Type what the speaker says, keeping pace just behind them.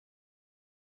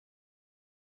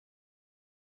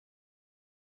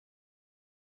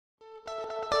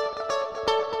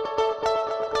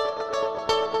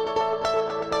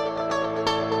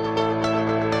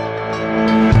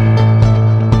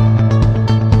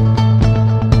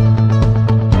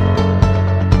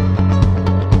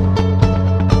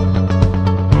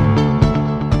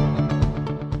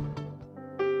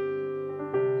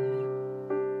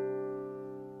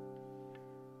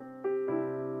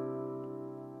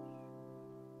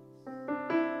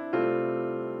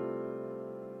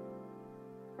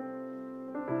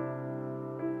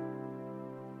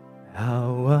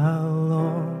How I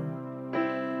long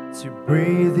to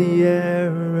breathe the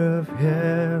air of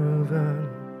heaven,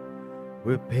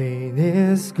 where pain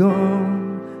is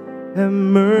gone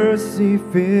and mercy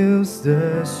fills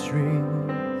the streets,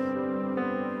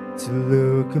 to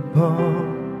look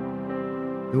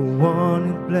upon the one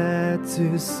who bled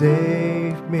to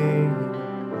save me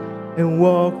and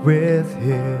walk with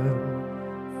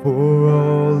him for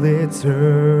all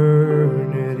eternity.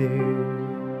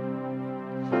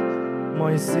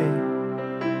 You see,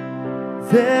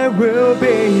 there will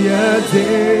be a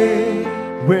day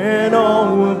when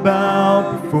all will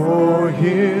bow before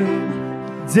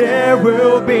him. There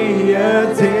will be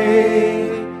a day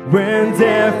when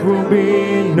death will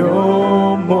be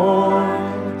no more,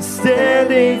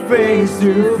 standing face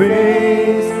to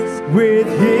face with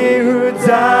he who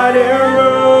died and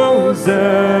rose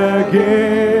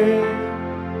again.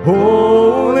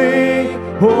 Holy,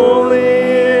 holy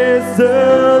is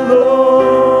the Lord.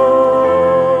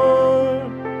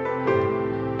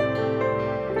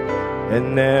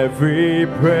 And every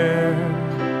prayer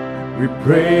we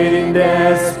prayed in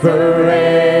desperation,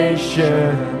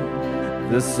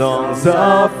 the songs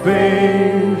of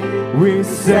faith we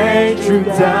sang through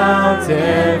doubt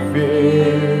and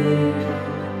fear.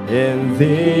 In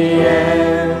the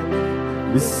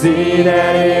end, we see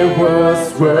that it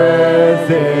was worth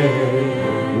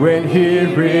it when he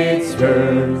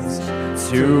returns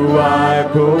to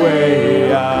wipe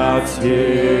away our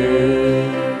tears.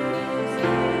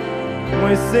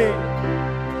 We sing,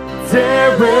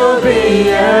 there will be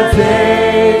a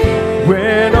day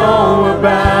when all will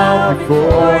bow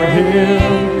before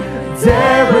him.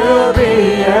 There will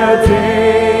be a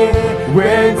day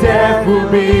when death will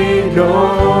be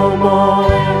no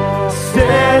more,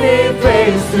 standing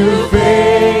face to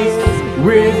face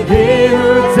with he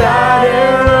who died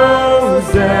and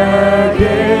rose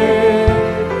again.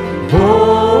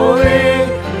 Holy,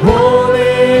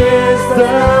 holy is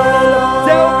the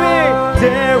Lord.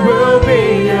 There will be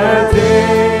a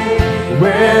day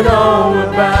when all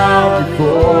will bow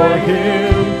before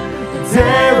him.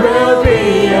 There will be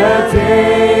a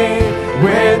day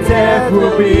when death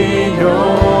will be no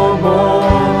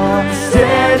more,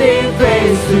 standing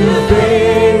face to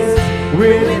face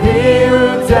with he who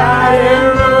died and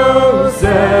rose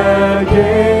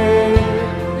again.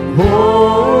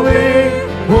 Holy,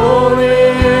 holy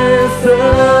is the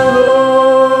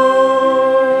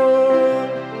Lord.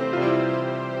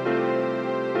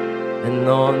 And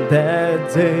on that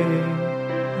day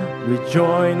we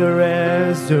join the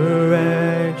resurrection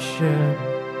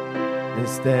and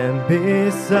stand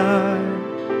beside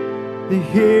the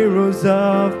heroes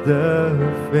of the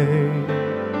faith.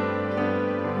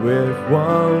 With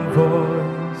one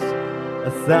voice,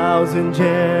 1,000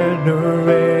 generations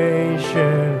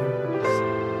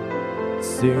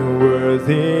sing,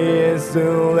 worthy is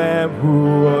the Lamb who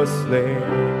was slain.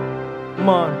 Come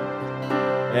on.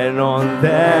 And on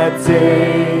that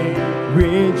day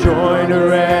we join the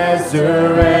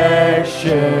resurrection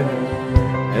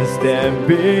and stand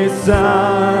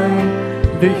beside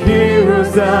the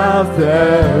heroes of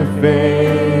the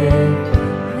faith.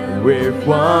 With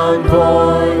one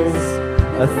voice,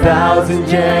 1,000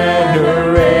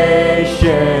 generations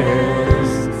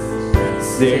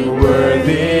sing,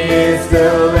 worthy is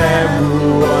the Lamb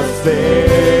who was slain.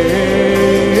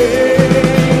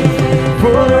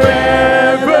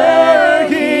 Forever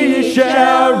he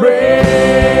shall reign,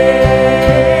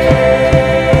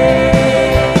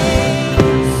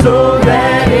 so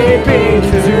let it be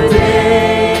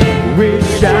today. We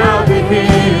shout the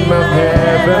hymn of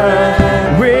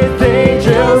heaven with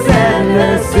angels and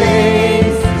the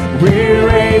saints. We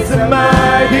raise a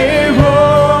mighty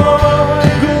roar,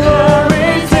 glory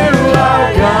to our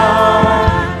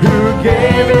God, who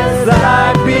gave his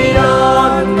life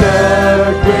beyond the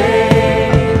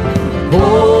grave.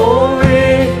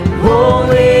 Holy,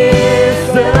 holy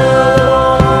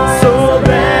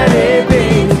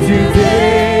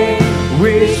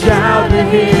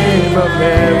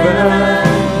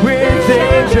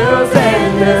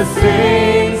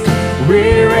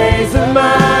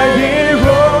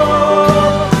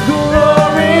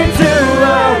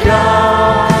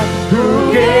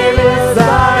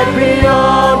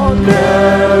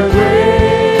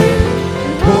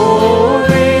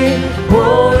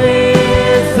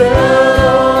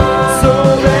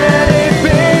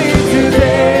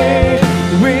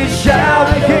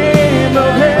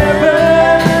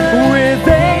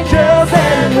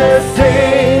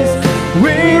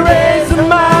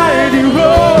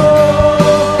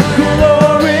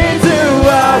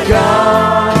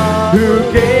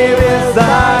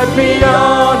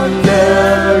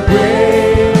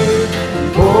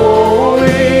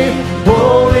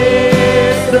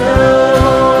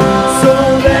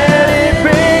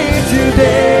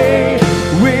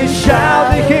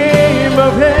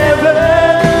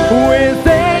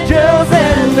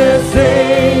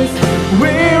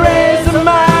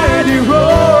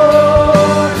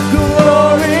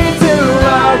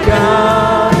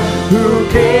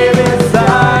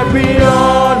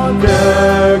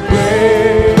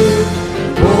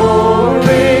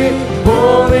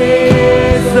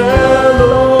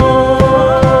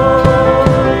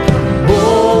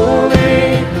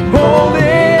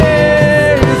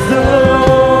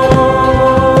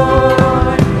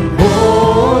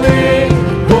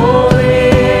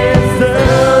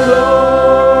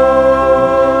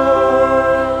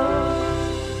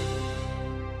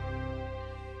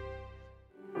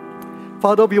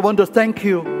Father, we want to thank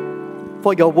you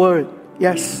for your word.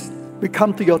 Yes, we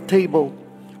come to your table,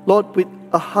 Lord, with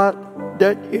a heart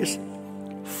that is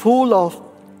full of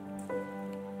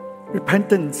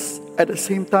repentance, at the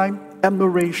same time,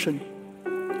 admiration.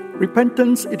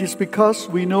 Repentance, it is because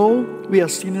we know we are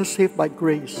sinners saved by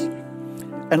grace.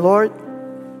 And Lord,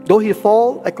 though he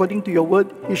fall, according to your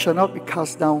word, he shall not be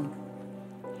cast down.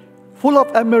 Full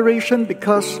of admiration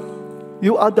because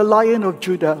you are the Lion of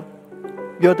Judah.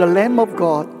 You are the Lamb of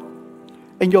God.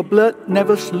 And your blood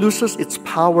never loses its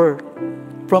power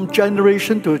from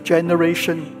generation to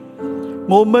generation.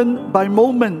 Moment by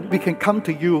moment, we can come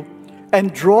to you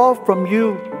and draw from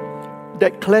you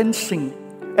that cleansing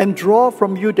and draw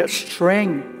from you that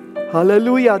strength.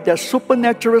 Hallelujah, that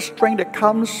supernatural strength that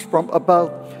comes from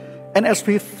above. And as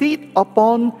we feed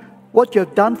upon what you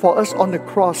have done for us on the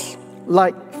cross,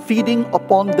 like feeding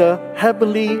upon the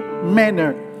heavenly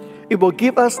manna, it will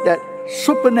give us that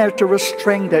supernatural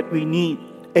strength that we need.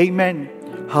 Amen.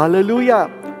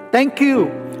 Hallelujah. Thank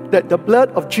you that the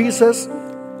blood of Jesus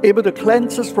able to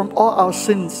cleanse us from all our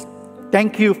sins.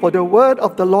 Thank you for the word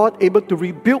of the Lord able to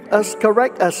rebuke us,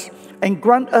 correct us, and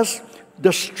grant us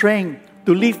the strength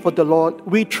to live for the Lord.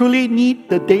 We truly need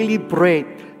the daily bread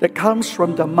that comes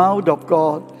from the mouth of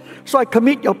God. So I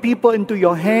commit your people into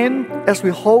your hand as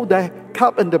we hold the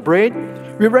cup and the bread.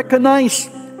 We recognize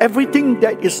everything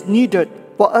that is needed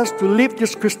for us to live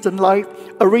this Christian life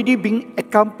already being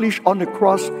accomplished on the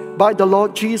cross by the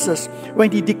Lord Jesus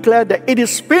when he declared that it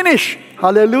is finished.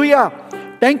 Hallelujah.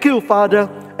 Thank you, Father,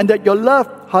 and that your love,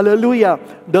 hallelujah,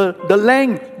 the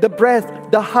length, the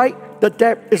breadth, the height, the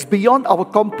depth is beyond our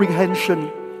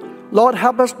comprehension. Lord,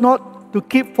 help us not to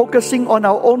keep focusing on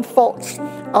our own faults,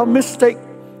 our mistake,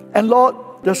 and Lord,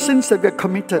 the sins that we have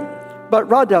committed, but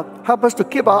rather help us to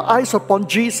keep our eyes upon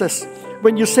Jesus.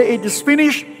 When you say it is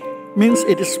finished, means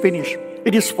it is finished.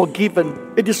 It is forgiven.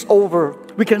 It is over.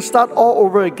 We can start all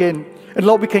over again. And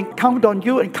Lord, we can count on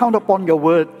you and count upon your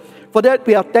word. For that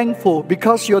we are thankful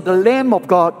because you're the Lamb of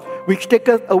God which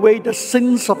taketh away the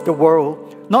sins of the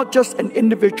world. Not just an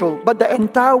individual, but the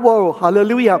entire world.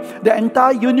 Hallelujah. The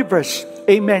entire universe.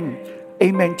 Amen.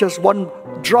 Amen. Just one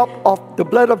drop of the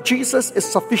blood of Jesus is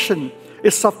sufficient.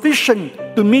 It's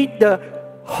sufficient to meet the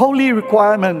holy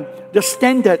requirement, the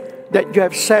standard that you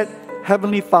have set,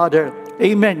 Heavenly Father.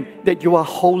 Amen. That you are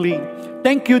holy.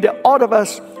 Thank you that all of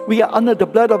us, we are under the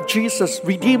blood of Jesus,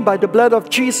 redeemed by the blood of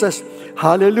Jesus.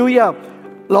 Hallelujah.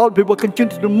 Lord, we will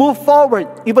continue to move forward.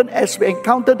 Even as we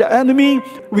encounter the enemy,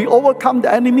 we overcome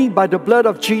the enemy by the blood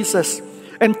of Jesus.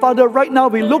 And Father, right now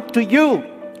we look to you,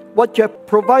 what you have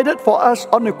provided for us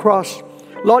on the cross.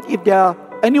 Lord, if there are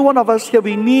any one of us here,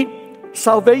 we need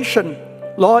salvation.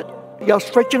 Lord, you are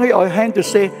stretching out your hand to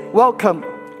say, welcome,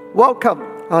 welcome.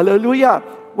 Hallelujah.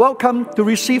 Welcome to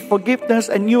receive forgiveness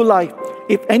and new life.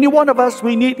 If any one of us,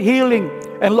 we need healing.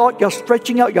 And Lord, you're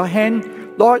stretching out your hand,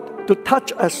 Lord, to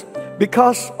touch us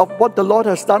because of what the Lord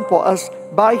has done for us.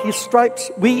 By his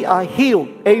stripes, we are healed.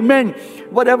 Amen.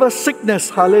 Whatever sickness,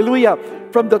 hallelujah,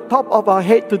 from the top of our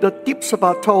head to the tips of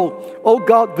our toe, oh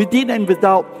God, within and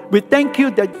without, we thank you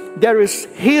that there is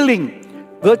healing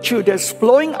virtue that's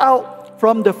flowing out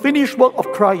from the finished work of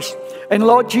Christ. And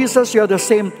Lord Jesus, you're the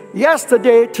same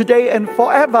yesterday, today, and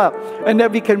forever. And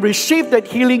that we can receive that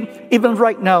healing even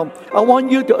right now. I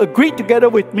want you to agree together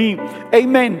with me.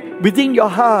 Amen. Within your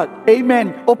heart.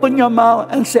 Amen. Open your mouth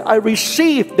and say, I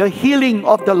receive the healing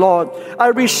of the Lord. I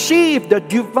receive the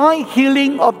divine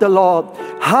healing of the Lord.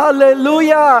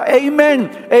 Hallelujah. Amen.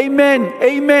 Amen.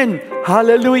 Amen.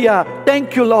 Hallelujah.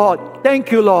 Thank you, Lord.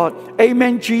 Thank you, Lord.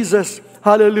 Amen, Jesus.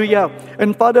 Hallelujah.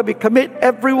 And Father, we commit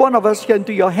every one of us here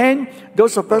into your hand.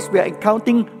 Those of us, we are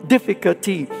encountering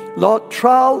difficulty. Lord,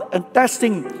 trial and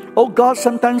testing. Oh God,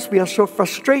 sometimes we are so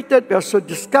frustrated, we are so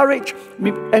discouraged,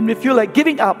 and we feel like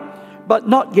giving up. But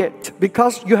not yet,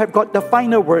 because you have got the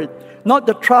final word. Not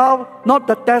the trial, not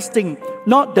the testing,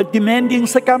 not the demanding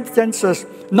circumstances,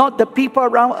 not the people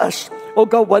around us. Oh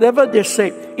God, whatever they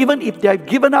say, even if they have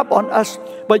given up on us,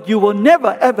 but you will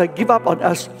never ever give up on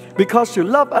us because you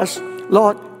love us.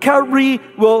 Lord, Calvary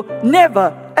will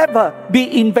never ever be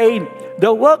in vain.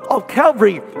 The work of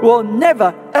Calvary will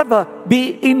never ever be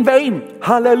in vain.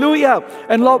 Hallelujah.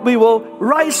 And Lord, we will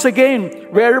rise again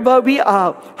wherever we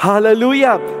are.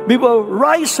 Hallelujah. We will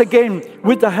rise again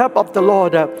with the help of the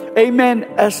Lord. Amen.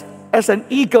 As an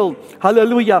eagle,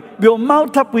 hallelujah, we'll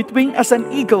mount up with wings as an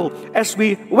eagle as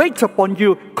we wait upon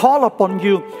you, call upon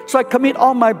you. So I commit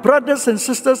all my brothers and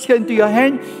sisters here into your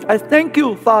hand. I thank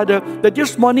you, Father, that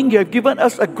this morning you have given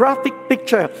us a graphic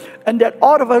picture and that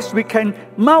all of us, we can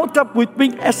mount up with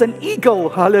wings as an eagle,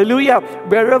 hallelujah,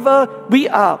 wherever we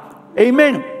are.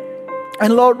 Amen.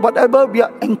 And Lord, whatever we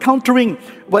are encountering,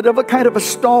 whatever kind of a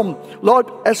storm, Lord,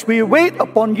 as we wait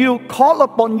upon you, call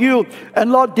upon you,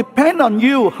 and Lord, depend on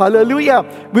you, hallelujah,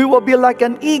 we will be like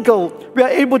an eagle. We are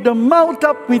able to mount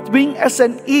up with wings as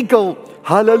an eagle.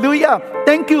 Hallelujah.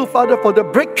 Thank you, Father, for the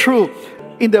breakthrough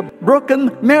in the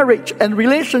broken marriage and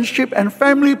relationship and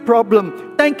family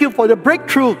problem. Thank you for the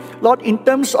breakthrough, Lord, in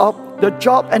terms of the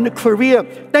job and the career.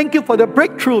 Thank you for the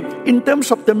breakthrough in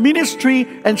terms of the ministry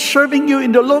and serving you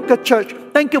in the local church.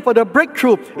 Thank you for the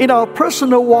breakthrough in our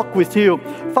personal walk with you.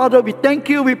 Father, we thank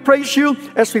you, we praise you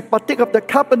as we partake of the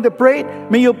cup and the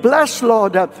bread. May you bless,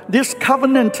 Lord, this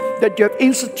covenant that you have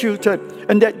instituted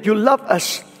and that you love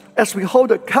us as we hold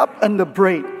the cup and the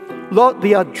bread. Lord,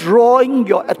 we are drawing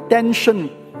your attention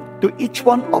to each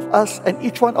one of us and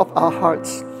each one of our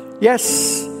hearts.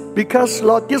 Yes, because,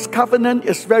 Lord, this covenant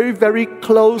is very, very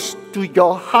close to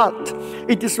your heart.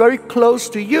 It is very close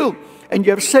to you. And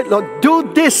you have said, Lord,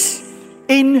 do this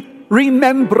in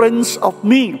remembrance of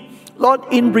me. Lord,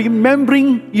 in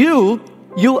remembering you,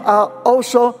 you are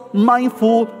also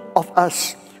mindful of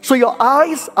us. So your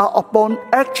eyes are upon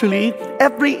actually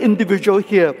every individual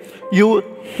here. You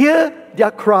hear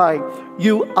their cry.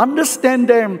 You understand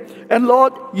them. And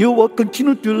Lord, you will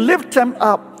continue to lift them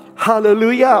up.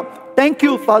 Hallelujah. Thank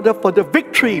you, Father, for the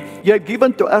victory you have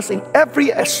given to us in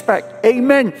every aspect.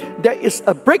 Amen. There is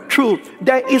a breakthrough.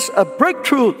 There is a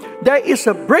breakthrough. There is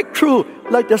a breakthrough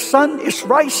like the sun is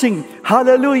rising.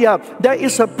 Hallelujah. There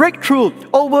is a breakthrough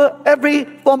over every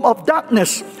form of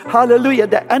darkness. Hallelujah.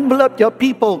 That enveloped your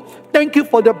people. Thank you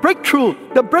for the breakthrough.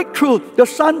 The breakthrough. The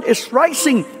sun is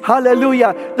rising.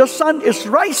 Hallelujah. The sun is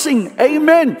rising.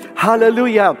 Amen.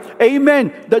 Hallelujah.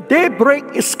 Amen. The daybreak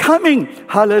is coming.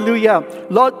 Hallelujah.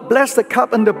 Lord, bless the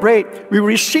cup and the bread. We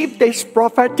receive this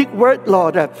prophetic word,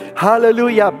 Lord.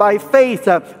 Hallelujah. By faith.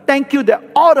 Thank you that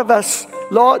all of us,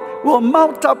 Lord, will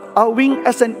mount up our wing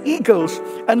as an eagles.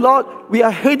 And Lord, we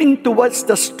are heading towards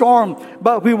the storm,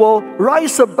 but we will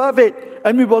rise above it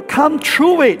and we will come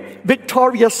through it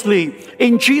victoriously.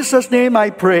 In Jesus' name I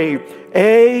pray.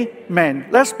 Amen.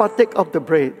 Let's partake of the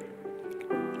bread.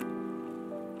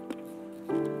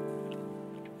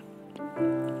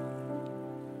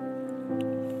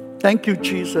 Thank you,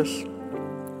 Jesus.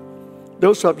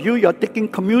 Those of you are taking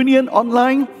communion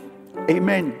online,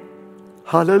 amen.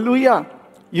 Hallelujah.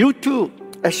 You too,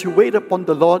 as you wait upon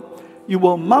the Lord, you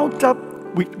will mount up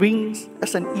with wings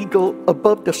as an eagle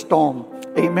above the storm.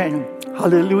 Amen.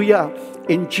 Hallelujah.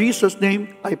 In Jesus'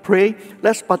 name I pray.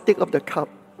 Let's partake of the cup.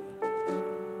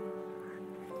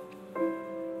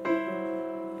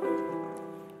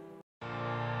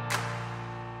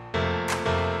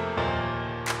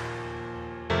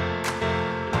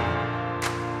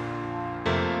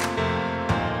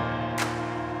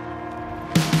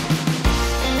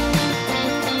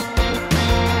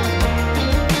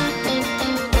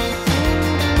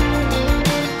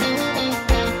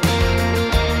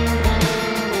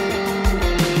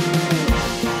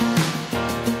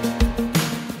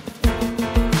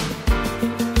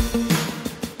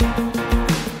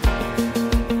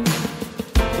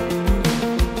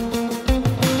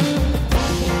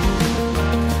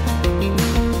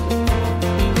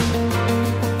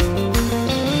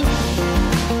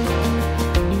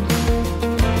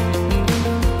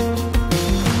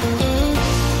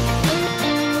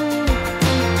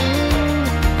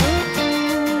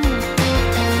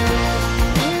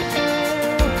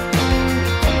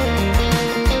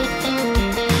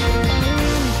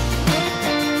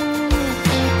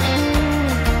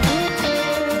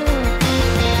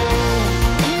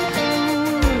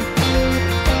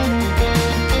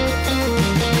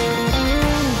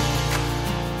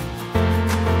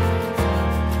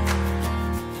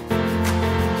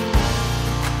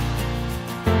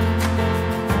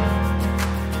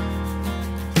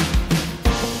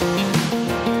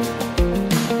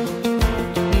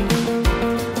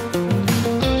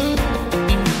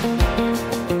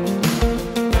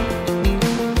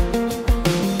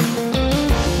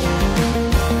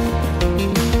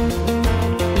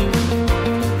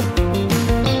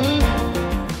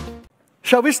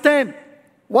 Shall we stand?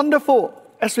 Wonderful.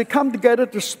 As we come together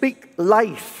to speak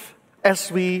life, as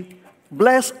we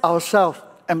bless ourselves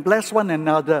and bless one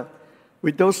another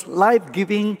with those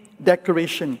life-giving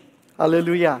declaration.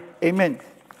 Hallelujah. Amen.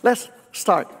 Let's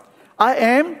start. I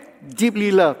am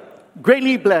deeply loved,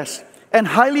 greatly blessed, and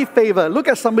highly favored. Look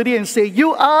at somebody and say,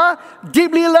 you are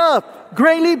deeply loved,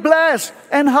 greatly blessed,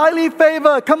 and highly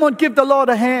favored. Come on, give the Lord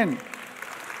a hand.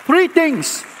 3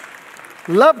 things.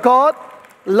 Love God,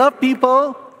 love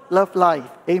people, love life.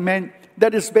 Amen.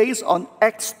 That is based on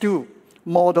Acts 2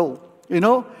 model. You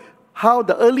know, how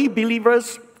the early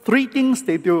believers three things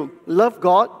they do: love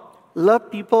God,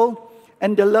 love people,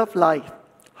 and they love life.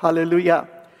 Hallelujah.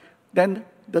 Then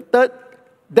the third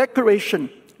declaration,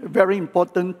 very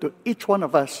important to each one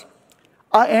of us.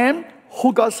 I am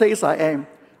who God says I am.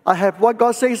 I have what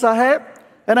God says I have,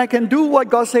 and I can do what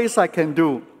God says I can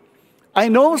do. I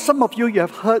know some of you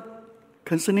have heard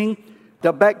concerning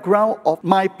the background of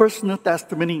my personal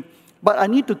testimony, but I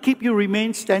need to keep you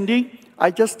remain standing.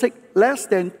 I just take less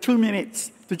than 2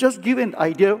 minutes to just give an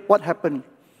idea what happened.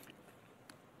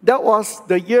 That was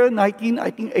the year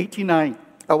 1989.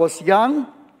 I was young,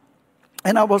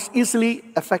 and I was easily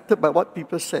affected by what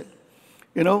people said,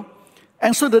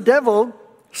 And so the devil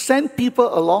sent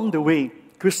people along the way,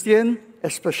 Christian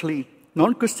especially,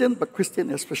 non-Christian, but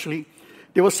Christian especially.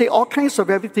 They will say all kinds of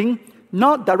everything,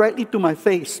 not directly to my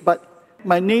face, but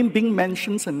my name being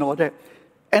mentioned and all that.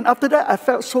 And after that, I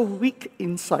felt so weak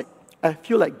inside. I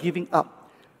feel like giving up.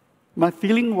 My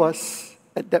feeling was,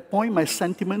 at that point, my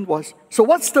sentiment was, so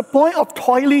what's the point of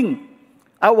toiling?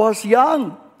 I was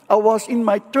young. I was in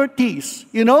my 30s,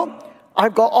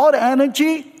 I've got all the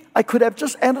energy. I could have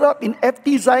just ended up in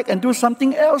FTZ and do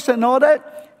something else and all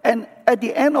that. And at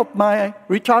the end of my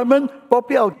retirement,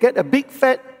 probably I'll get a big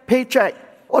fat paycheck.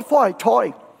 What for I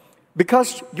toil?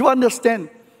 Because you understand,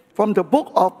 from the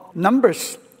book of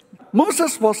Numbers,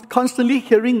 Moses was constantly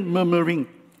hearing murmuring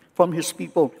from his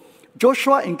people.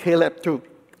 Joshua and Caleb too.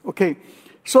 Okay,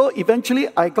 so eventually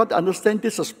I got to understand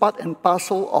this is part and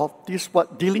parcel of this,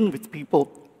 dealing with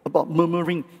people about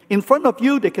murmuring. In front of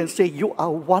you, they can say, you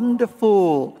are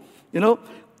wonderful.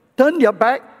 Turn their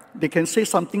back, they can say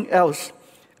something else.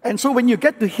 And so when you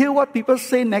get to hear what people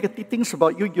say negative things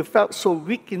about you, you felt so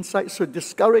weak inside, so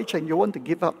discouraged, and you want to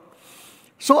give up.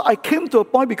 So I came to a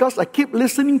point because I keep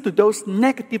listening to those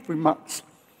negative remarks.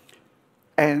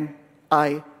 And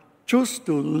I chose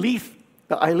to leave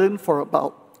the island for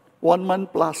about 1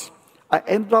 month plus. I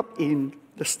ended up in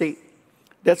the state.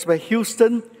 That's where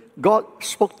Houston, God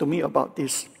spoke to me about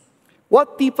this.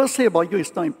 What people say about you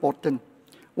is not important.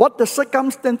 What the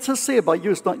circumstances say about you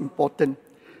is not important.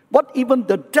 What even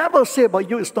the devil say about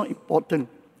you is not important.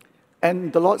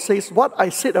 And the Lord says, what I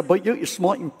said about you is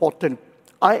more important.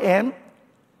 I am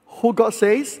who God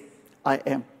says I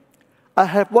am. I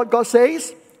have what God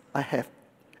says I have.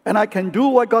 And I can do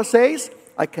what God says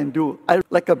I can do. I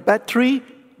like a battery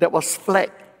that was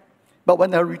flat. But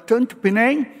when I returned to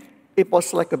Penang, it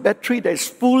was like a battery that is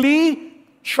fully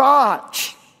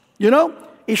charged.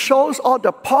 It shows all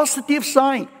the positive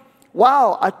sign.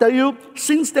 Wow, I tell you,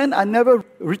 since then I never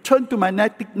returned to my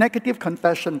negative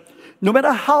confession. No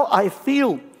matter how I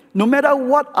feel, no matter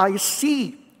what I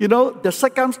see, the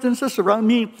circumstances around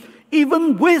me,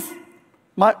 even with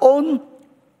my own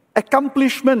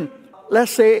accomplishment,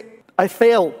 let's say I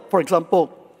fail, for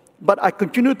example, but I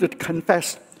continue to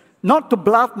confess, not to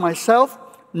bluff myself,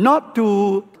 not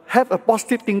to have a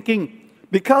positive thinking,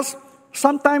 because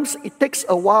sometimes it takes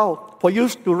a while for you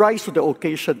to rise to the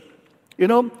occasion.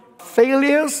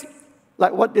 Failures,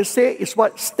 like what they say, is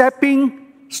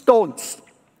stepping stones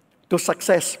to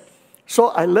success. So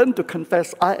I learned to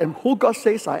confess, I am who God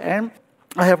says I am.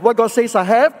 I have what God says I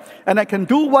have, and I can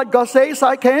do what God says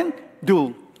I can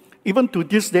do. Even to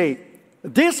this day,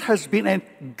 this has been a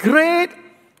great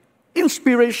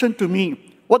inspiration to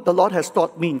me, what the Lord has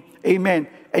taught me. Amen.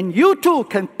 And you too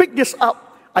can pick this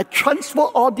up. I transfer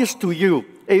all this to you.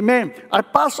 Amen. I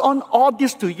pass on all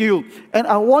this to you. And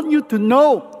I want you to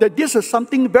know that this is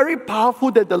something very powerful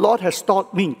that the Lord has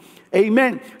taught me.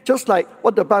 Amen. Just like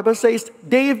what the Bible says,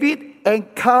 David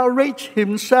encouraged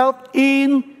himself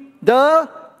in the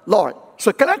Lord.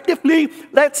 So collectively,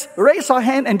 let's raise our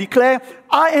hand and declare,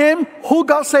 I am who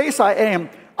God says I am.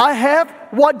 I have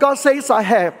what God says I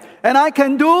have. And I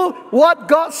can do what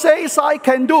God says I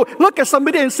can do. Look at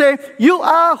somebody and say, you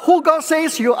are who God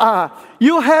says you are.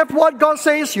 You have what God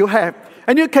says you have.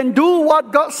 And you can do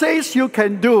what God says you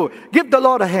can do. Give the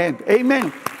Lord a hand.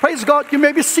 Amen. Praise God. You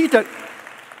may be seated.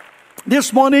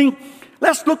 This morning,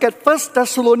 let's look at 1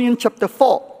 Thessalonians chapter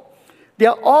 4. They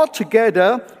are all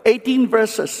together 18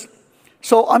 verses.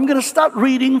 So I'm going to start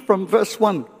reading from verse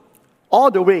 1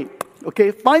 all the way. Okay.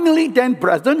 Finally then,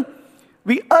 brethren,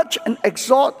 we urge and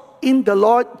exhort in the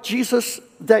Lord Jesus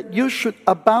that you should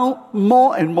abound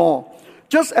more and more,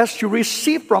 just as you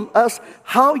receive from us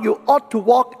how you ought to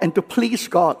walk and to please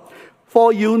God.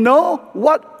 For you know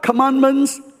what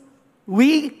commandments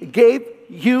we gave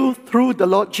you through the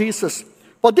Lord Jesus.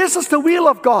 For this is the will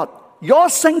of God, your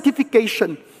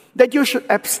sanctification, that you should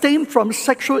abstain from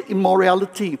sexual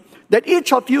immorality, that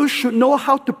each of you should know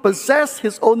how to possess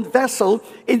his own vessel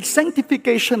in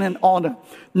sanctification and honor,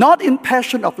 not in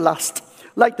passion of lust,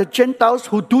 like the Gentiles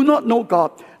who do not know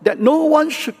God, that no one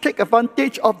should take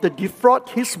advantage of the defraud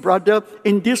his brother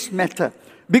in this matter,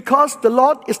 because the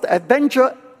Lord is the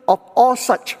avenger of all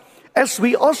such, as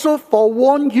we also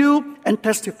forewarn you and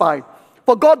testify.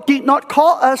 For God did not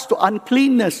call us to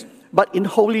uncleanness, but in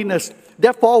holiness.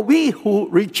 Therefore, we who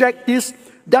reject this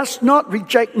does not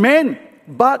reject men,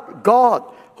 but God,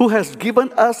 who has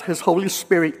given us his Holy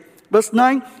Spirit. Verse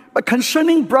 9, but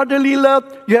concerning brotherly love,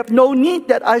 you have no need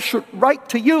that I should write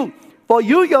to you, for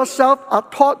you yourself are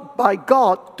taught by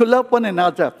God to love one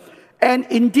another. And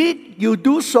indeed, you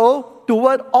do so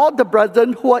toward all the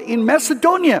brethren who are in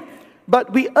Macedonia.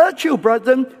 But we urge you,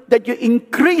 brethren, that you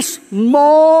increase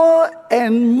more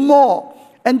and more,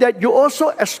 and that you also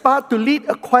aspire to lead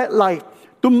a quiet life,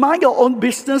 to mind your own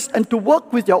business and to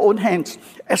work with your own hands,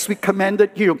 as we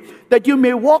commanded you, that you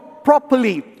may walk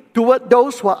properly toward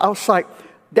those who are outside,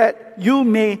 that you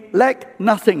may lack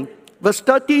nothing. Verse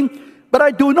 13, but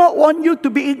I do not want you to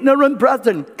be ignorant,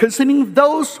 brethren, concerning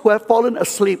those who have fallen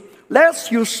asleep,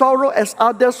 lest you sorrow as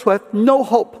others who have no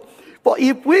hope. For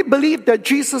if we believe that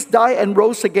Jesus died and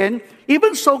rose again,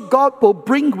 even so God will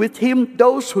bring with him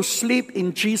those who sleep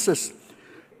in Jesus.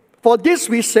 For this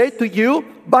we say to you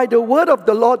by the word of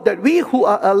the Lord, that we who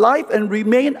are alive and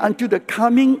remain unto the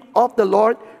coming of the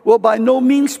Lord will by no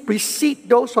means precede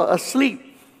those who are asleep.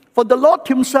 For the Lord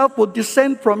himself will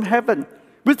descend from heaven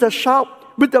with a shout,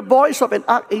 with the voice of an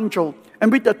archangel,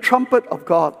 and with the trumpet of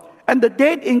God. And the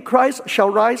dead in Christ shall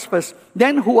rise first.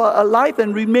 Then who are alive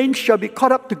and remain shall be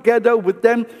caught up together with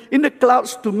them in the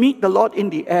clouds to meet the Lord in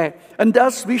the air. And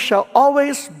thus we shall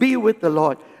always be with the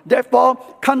Lord. Therefore,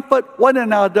 comfort one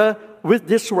another with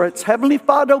these words. Heavenly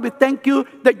Father, we thank you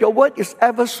that your word is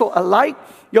ever so alive.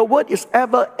 Your word is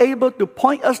ever able to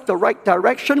point us the right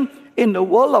direction in the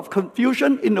world of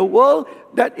confusion, in a world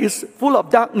that is full of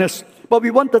darkness. But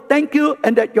we want to thank you,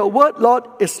 and that your word, Lord,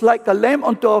 is like a lamp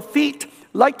unto our feet,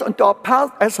 light unto our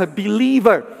path as a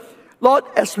believer. Lord,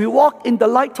 as we walk in the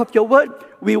light of your word,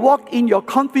 we walk in your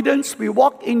confidence, we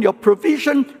walk in your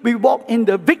provision, we walk in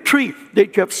the victory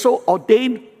that you have so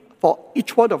ordained for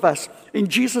each one of us. In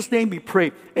Jesus' name we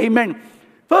pray. Amen.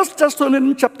 1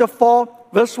 Thessalonians chapter 4,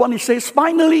 verse 1, it says,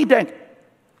 finally then.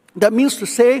 That means to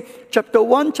say, chapter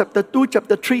 1, chapter 2,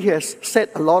 chapter 3, he has said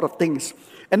a lot of things.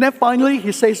 And then finally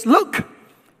he says, look,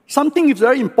 something is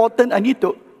very important I need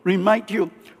to remind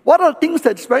you. What are the things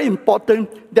that's very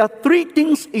important? There are three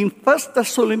things in 1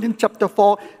 Thessalonians chapter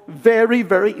 4, very,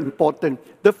 very important.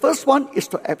 The first one is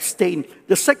to abstain.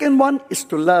 The second one is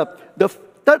to love. The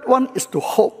third one is to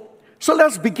hope. So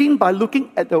let's begin by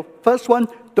looking at the first one,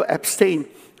 to abstain.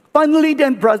 Finally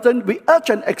then, brethren, we urge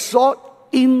and exhort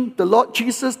in the Lord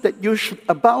Jesus that you should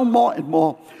abound more and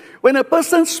more. When a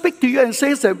person speaks to you and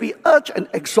says that we urge and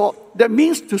exhort, that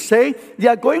means to say they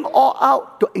are going all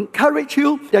out to encourage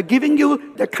you. They are giving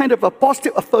you that kind of a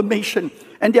positive affirmation.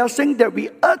 And they are saying that we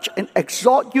urge and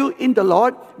exhort you in the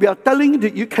Lord. We are telling you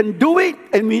that you can do it.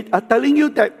 And we are telling you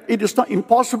that it is not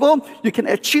impossible. You can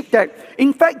achieve that.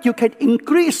 In fact, you can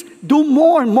increase, do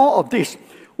more and more of this.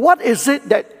 What is it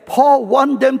that Paul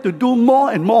wants them to do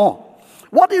more and more?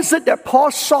 What is it that Paul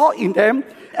saw in them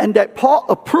and that Paul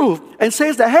approved and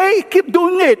says that, hey, keep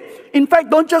doing it. In fact,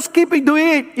 don't just keep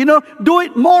doing it, do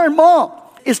it more and more.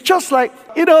 It's just like,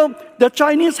 the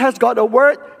Chinese has got a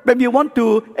word when we want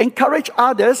to encourage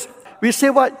others. We say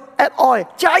what? Add oil.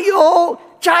 加油,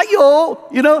 加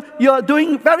油. You're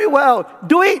doing very well.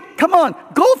 Do it. Come on.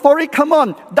 Go for it. Come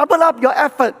on. Double up your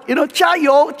effort. 加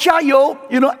油, 加油.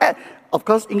 Of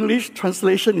course, English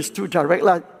translation is too direct.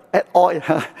 Add oil.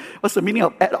 What's the meaning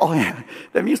of add oil?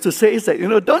 That means to say is that,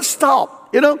 don't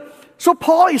stop. So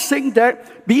Paul is saying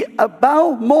that be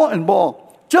abound more and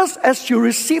more, just as you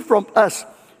receive from us,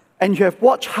 and you have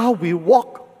watched how we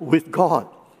walk with God.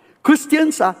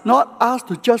 Christians are not asked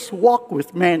to just walk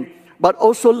with men, but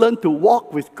also learn to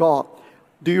walk with God.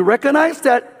 Do you recognize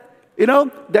that,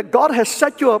 that God has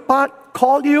set you apart,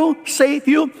 called you, saved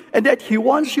you, and that He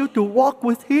wants you to walk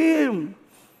with Him?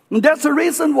 And that's the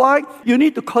reason why you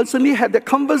need to constantly have that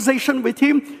conversation with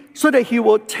Him, so that He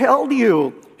will tell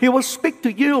you, He will speak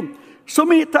to you. So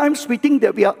many times we think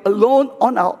that we are alone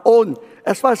on our own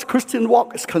as far as Christian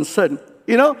walk is concerned,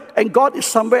 and God is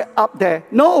somewhere up there.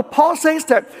 No, Paul says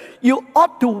that you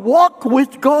ought to walk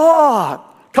with God.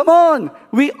 Come on,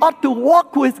 we ought to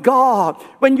walk with God.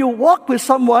 When you walk with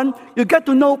someone, you get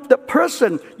to know the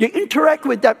person, you interact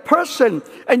with that person,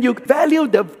 and you value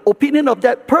the opinion of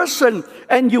that person,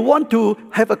 and you want to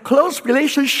have a close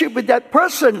relationship with that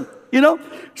person,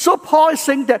 So Paul is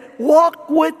saying that walk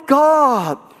with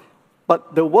God.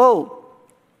 But the world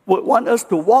would want us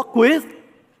to walk with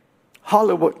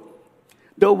Hollywood.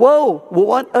 the world will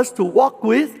want us to walk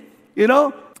with,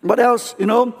 what else?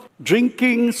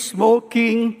 Drinking,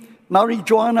 smoking,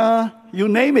 marijuana, you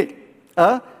name it.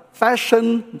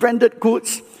 Fashion, branded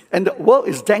goods. And the world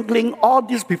is dangling all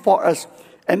this before us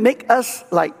and make us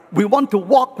like we want to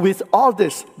walk with all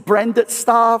this branded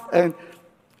stuff, and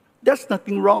there's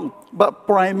nothing wrong. But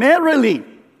primarily,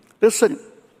 listen,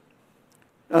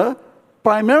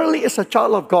 primarily as a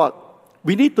child of God,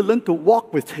 we need to learn to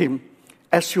walk with Him.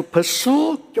 As you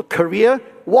pursue your career,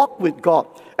 walk with God.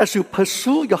 As you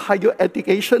pursue your higher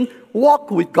education,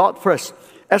 walk with God first.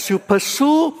 As you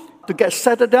pursue to get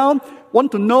settled down,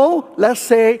 want to know, let's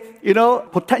say,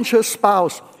 potential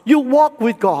spouse, you walk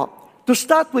with God. To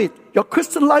start with, your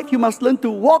Christian life, you must learn to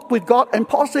walk with God. And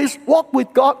Paul says, walk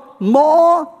with God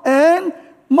more and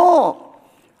more.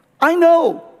 I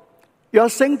know you're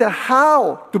saying that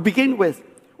how to begin with.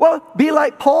 Well, be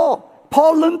like Paul.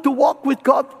 Paul learned to walk with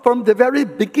God from the very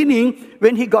beginning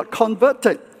when he got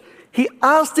converted. He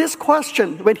asked this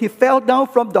question when he fell down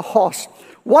from the horse.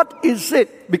 What is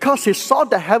it? Because he saw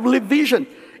the heavenly vision.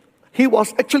 He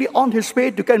was actually on his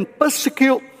way to go and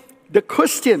persecute the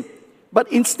Christian. But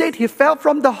instead, he fell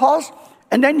from the horse,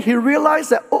 and then he realized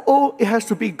that, it has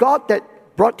to be God that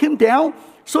brought him down.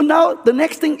 So now the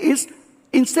next thing is,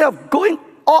 instead of going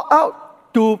all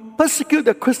out to persecute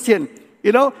the Christian,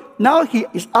 now he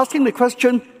is asking the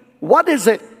question, what is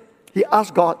it? He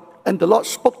asked God, and the Lord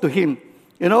spoke to him,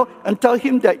 and tell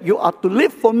him that you are to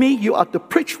live for me, you are to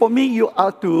preach for me, you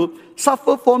are to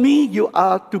suffer for me, you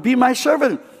are to be my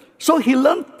servant. So he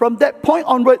learned from that point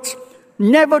onwards,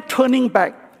 never turning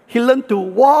back. He learned to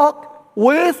walk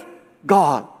with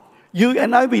God. You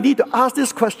and I, we need to ask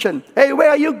this question. Hey, where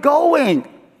are you going?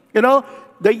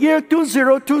 The year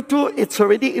 2022, it's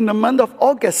already in the month of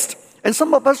August. And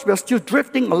some of us, we're still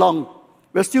drifting along.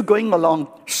 We're still going along.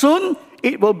 Soon,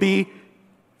 it will be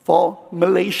for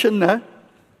Malaysian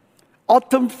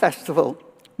Autumn Festival,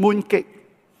 Mooncake.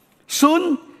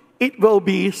 Soon, it will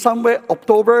be somewhere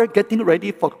October, getting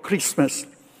ready for Christmas.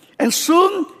 And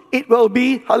soon, it will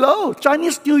be,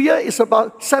 Chinese New Year is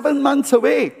about 7 months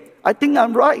away. I think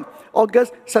I'm right.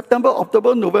 August, September,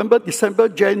 October, November, December,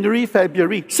 January,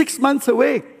 February. 6 months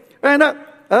away. Right?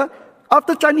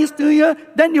 After Chinese New Year,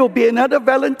 then you'll be another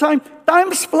Valentine.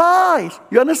 Time flies.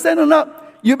 You understand or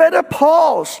not? You better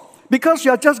pause, because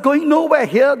you're just going nowhere,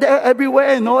 here, there,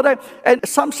 everywhere, and all that. And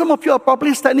some of you are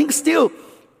probably standing still.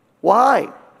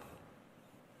 Why?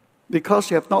 Because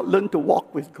you have not learned to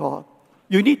walk with God.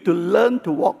 You need to learn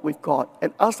to walk with God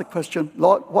and ask the question,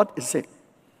 Lord, what is it?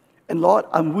 And Lord,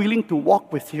 I'm willing to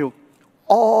walk with you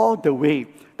all the way.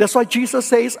 That's why Jesus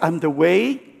says, I'm the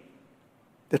way,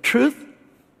 the truth,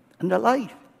 and the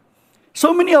life.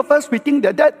 So many of us, we think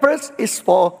that verse is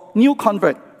for new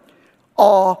convert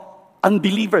or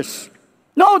unbelievers.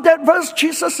 No, that verse,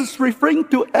 Jesus is referring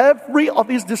to every of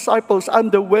his disciples. I'm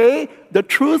the way, the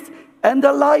truth, and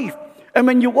the life. And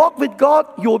when you walk with God,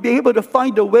 you will be able to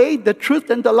find the way, the truth,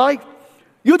 and the life.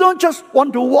 You don't just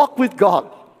want to walk with God.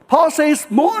 Paul says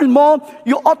more and more,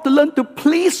 you ought to learn to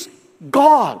please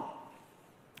God.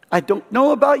 I don't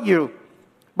know about you,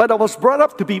 but I was brought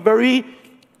up to be very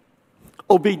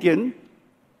obedient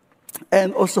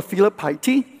and also filial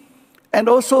piety. And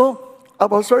also, I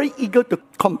was very eager to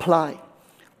comply.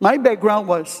 My background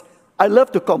was, I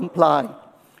love to comply.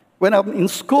 When I'm in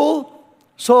school,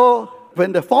 so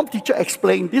when the form teacher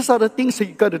explained, these are the things that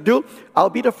you got to do, I'll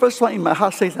be the first one in my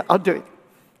heart says, I'll do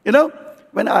it.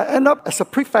 When I end up as a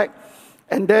prefect,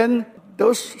 and then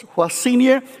those who are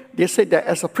senior, they said that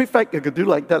as a prefect, you could do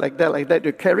like that, like that, like that.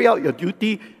 You carry out your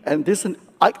duty, and this, and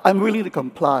I'm willing to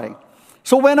comply.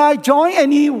 So when I join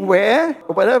anywhere,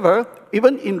 whatever,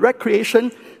 even in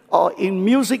recreation or in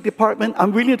music department,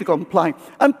 I'm willing to comply.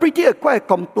 I'm quite a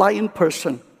compliant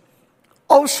person.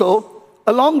 Also,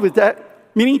 along with that,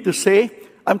 meaning to say,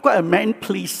 I'm quite a man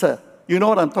pleaser. You know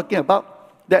what I'm talking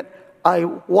about? That I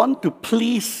want to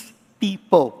please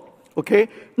people. Okay?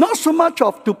 Not so much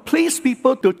of to please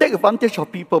people, to take advantage of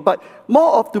people, but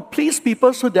more of to please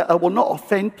people so that I will not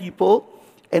offend people,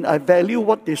 and I value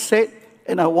what they said,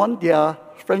 and I want their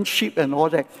friendship and all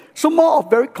that. So more of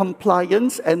very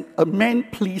compliance and a man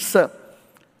pleaser.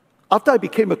 After I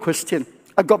became a Christian,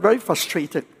 I got very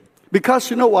frustrated. Because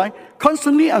you know why?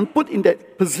 Constantly I'm put in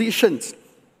that positions.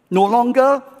 No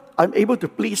longer I'm able to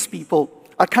please people.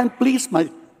 I can't please my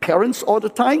parents all the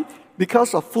time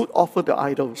because of food offered to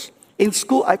idols. In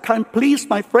school, I can't please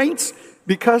my friends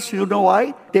because you know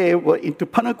why? They were into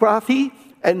pornography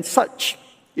and such.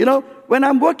 When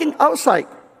I'm working outside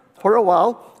for a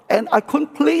while and I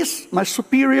couldn't please my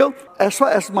superior as well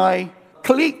as my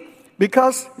colleague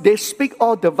because they speak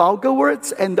all the vulgar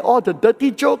words and all the dirty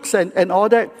jokes and all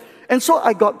that. And so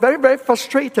I got very, very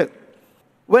frustrated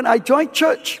when I joined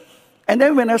church. And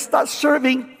then when I start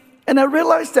serving, and I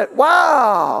realized that,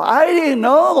 wow, I didn't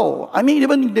know. I mean,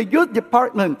 even in the youth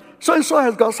department, so-and-so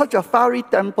has got such a fiery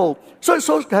temple.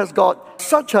 So-and-so has got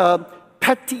such a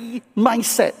petty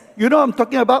mindset. You know what I'm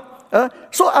talking about?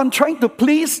 So I'm trying to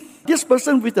please this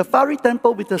person with a fiery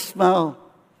temple with a smile.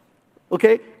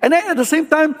 Okay? And then at the same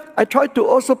time, I try to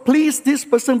also please this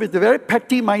person with a very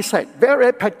petty mindset.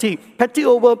 Very petty. Petty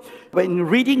over when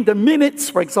reading the minutes,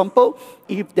 for example,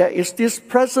 if there is this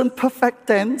present perfect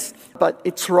tense, but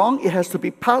it's wrong, it has to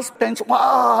be past tense.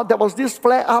 Wow, there was this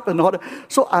flare up and all that.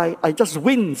 So I just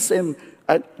wince and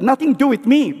nothing to do with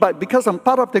me, but because I'm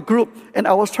part of the group, and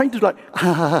I was trying to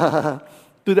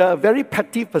to the very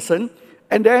petty person,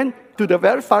 and then to the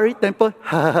very fiery temper,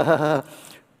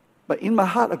 but in my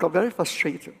heart, I got very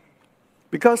frustrated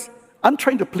because I'm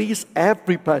trying to please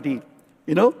everybody,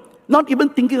 not even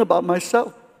thinking about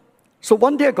myself. So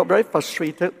one day I got very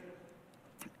frustrated.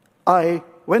 I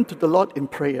went to the Lord in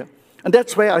prayer, and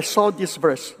that's where I saw this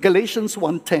verse, Galatians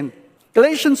 1:10.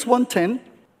 Galatians 1:10,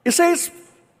 it says,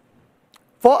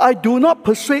 "For I do not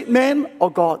persuade man or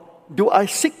God. Do I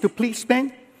seek to please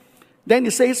man?" Then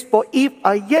it says, "For if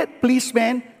I yet please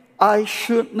man, I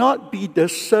should not be the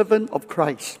servant of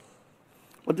Christ."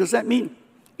 What does that mean?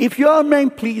 If you are a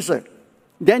man pleaser,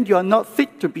 then you are not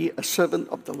fit to be a servant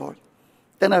of the Lord.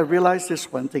 Then I realized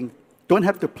this one thing. Don't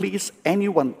have to please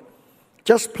anyone.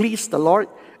 Just please the Lord.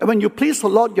 And when you please the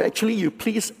Lord, you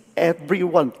please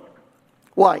everyone.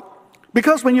 Why?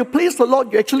 Because when you please the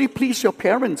Lord, you actually please your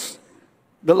parents.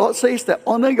 The Lord says that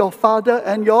honor your father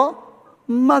and your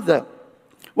mother.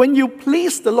 When you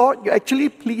please the Lord, you're actually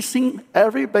pleasing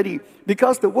everybody.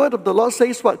 Because the word of the Lord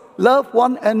says what? Love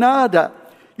one another.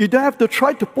 You don't have to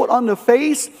try to put on a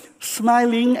face,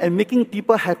 smiling and making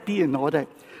people happy and all that.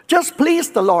 Just please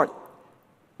the Lord.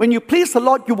 When you please the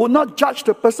Lord, you will not judge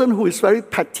the person who is very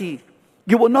petty.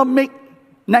 You will not make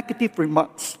negative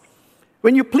remarks.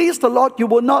 When you please the Lord, you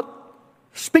will not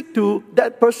speak to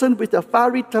that person with a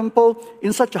fiery temper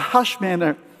in such a harsh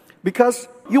manner. Because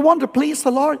you want to please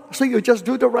the Lord, so you just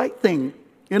do the right thing,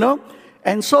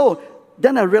 And so,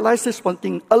 then I realized this one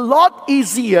thing. A lot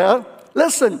easier,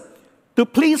 listen, to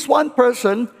please one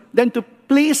person than to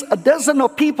please a dozen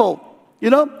of people.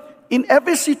 In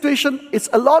every situation, it's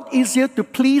a lot easier to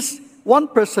please one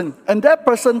person. And that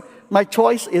person, my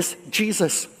choice is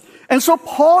Jesus. And so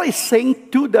Paul is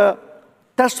saying to the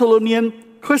Thessalonian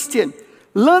Christian,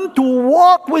 learn to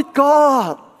walk with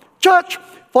God. Church,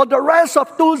 for the rest of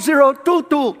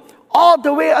 2022, all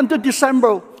the way until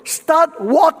December, start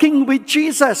walking with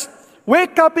Jesus.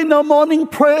 Wake up in the morning,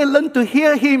 pray, learn to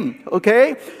hear Him,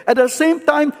 okay? At the same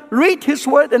time, read His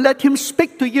Word and let Him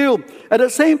speak to you. At the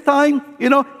same time,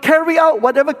 carry out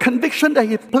whatever conviction that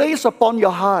He placed upon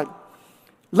your heart.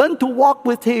 Learn to walk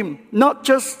with Him, not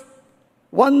just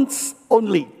once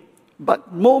only,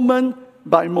 but moment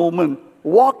by moment,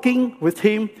 walking with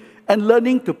Him and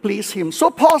learning to please Him.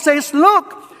 So Paul says,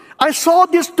 look, I saw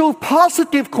these two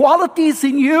positive qualities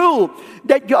in you,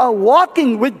 that you are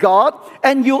walking with God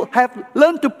and you have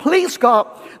learned to please God.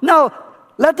 Now,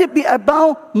 let it be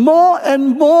about more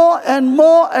and more and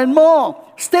more and more.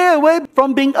 Stay away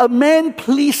from being a man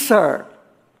pleaser.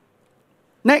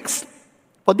 Next,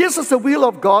 for this is the will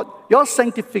of God, your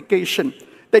sanctification,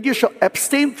 that you shall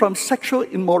abstain from sexual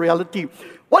immorality.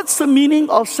 What's the meaning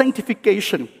of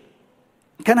sanctification?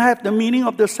 Can I have the meaning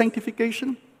of the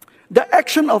sanctification? The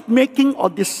action of making or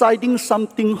deciding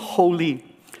something holy.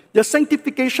 The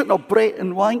sanctification of bread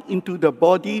and wine into the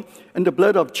body and the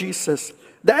blood of Jesus.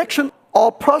 The action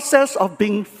or process of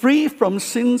being free from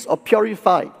sins or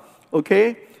purified.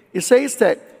 Okay? It says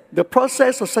that the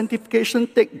process of sanctification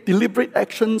takes deliberate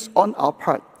actions on our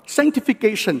part.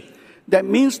 Sanctification, that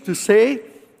means to say,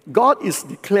 God is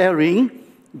declaring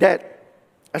that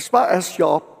as far as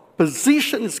your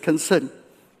position is concerned,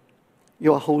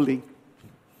 you are holy.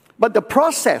 But the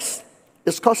process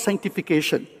is called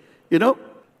sanctification.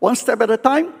 One step at a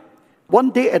time,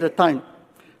 one day at a time.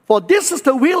 For this is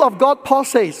the will of God, Paul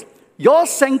says, your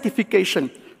sanctification.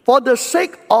 For the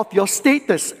sake of your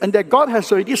status, and that God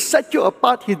has already set you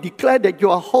apart, He declared that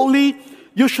you are holy,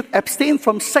 you should abstain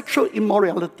from sexual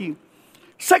immorality.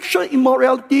 Sexual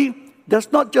immorality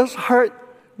does not just hurt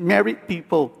married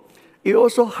people. It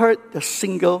also hurt the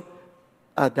single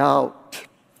adult.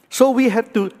 So we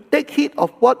have to take heed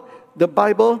of what the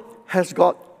Bible has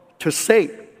got to say.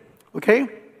 Okay?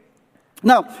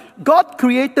 Now, God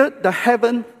created the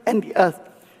heaven and the earth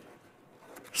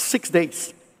 6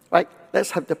 days. Right?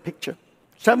 Let's have the picture.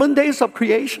 7 days of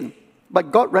creation.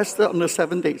 but God rested on the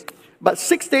 7 days. But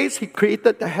 6 days he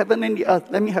created the heaven and the earth.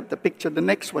 Let me have the picture, the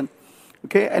next one.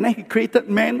 Okay, and then he created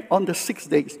man on the 6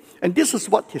 days. And this is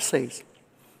what he says.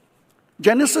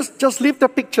 Genesis, just leave the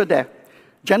picture there.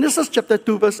 Genesis chapter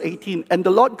 2 verse 18. And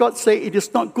the Lord God said, it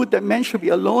is not good that man should be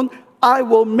alone. I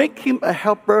will make him a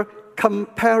helper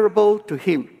comparable to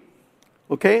him.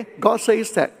 Okay, God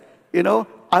says that,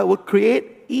 I will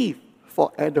create Eve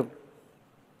for Adam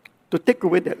to take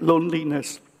away that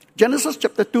loneliness. Genesis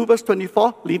chapter 2 verse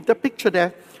 24, leave the picture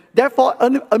there. Therefore,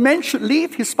 a man should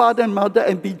leave his father and mother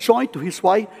and be joined to his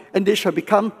wife, and they shall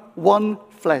become one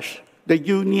flesh. The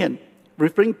union,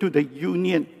 referring to the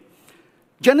union.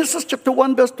 Genesis chapter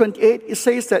 1 verse 28, it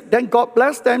says that, then God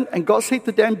blessed them, and God said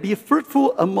to them, be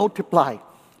fruitful and multiply.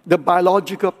 The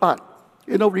biological part,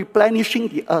 replenishing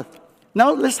the earth.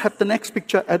 Now let's have the next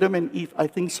picture, Adam and Eve, I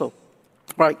think so.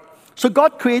 Right. So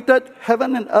God created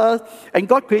heaven and earth, and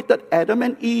God created Adam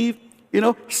and Eve.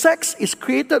 Sex is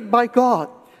created by God.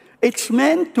 It's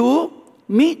meant to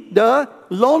meet the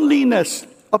loneliness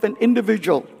of an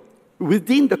individual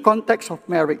within the context of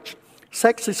marriage.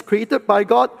 Sex is created by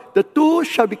God. The two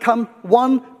shall become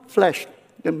one flesh,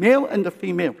 the male and the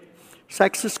female.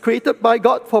 Sex is created by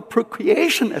God for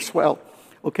procreation as well.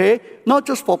 Okay? Not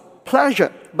just for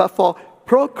pleasure, but for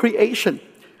procreation.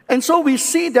 And so we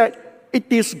see that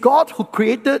it is God who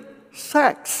created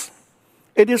sex.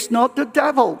 It is not the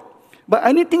devil. But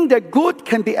anything that good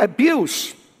can be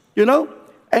abused,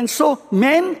 And so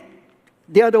men,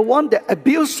 they are the one that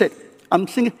abuse it. I'm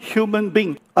saying human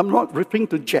being. I'm not referring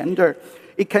to gender.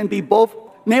 It can be both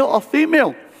male or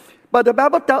female. But the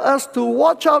Bible tells us to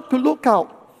watch out, to look out,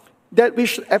 that we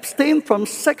should abstain from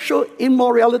sexual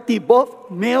immorality, both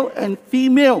male and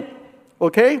female.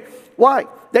 Okay? Why?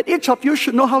 That each of you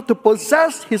should know how to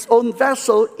possess his own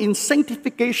vessel in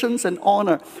sanctifications and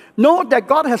honor. Know that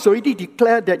God has already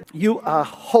declared that you are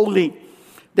holy.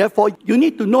 Therefore, you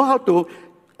need to know how to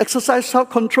exercise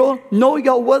self-control, know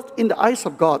your worth in the eyes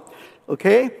of God,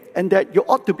 okay? And that you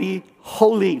ought to be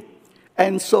holy.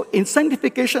 And so in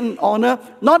sanctification and honor,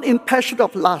 not in passion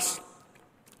of lust,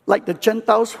 like the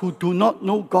Gentiles who do not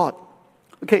know God.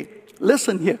 Okay,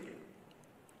 listen here.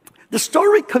 The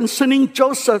story concerning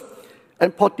Joseph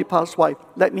and Potiphar's wife,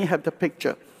 let me have the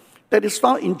picture, that is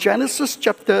found in Genesis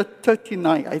chapter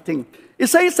 39, I think. It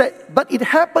says that, but it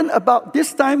happened about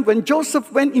this time when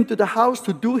Joseph went into the house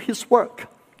to do his work.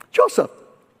 Joseph,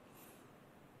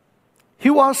 he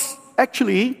was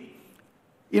actually,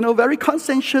 very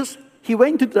conscientious. He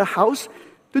went to the house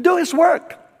to do his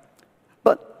work.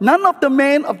 But none of the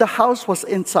men of the house was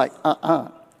inside.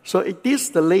 So it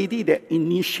is the lady that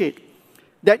initiated.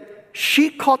 That she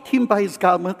caught him by his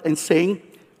garment and saying,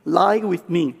 lie with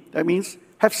me. That means,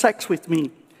 have sex with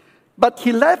me. But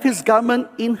he left his garment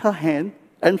in her hand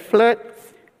and fled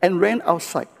and ran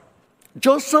outside.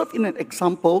 Joseph, in an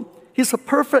example, he's a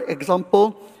perfect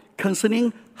example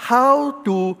concerning how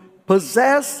to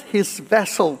possess his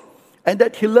vessel and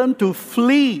that he learned to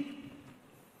flee.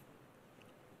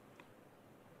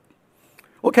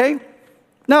 Okay?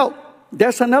 Now,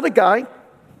 there's another guy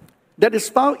that is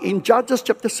found in Judges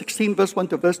chapter 16, verse 1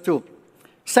 to verse 2.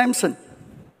 Samson.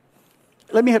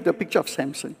 Let me have the picture of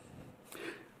Samson.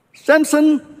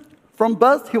 Samson, from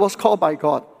birth, he was called by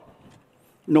God.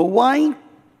 No wine,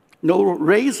 no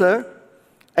razor,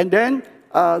 and then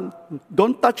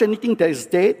don't touch anything that is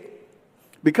dead,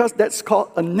 because that's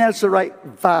called a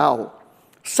Nazirite vow,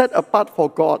 set apart for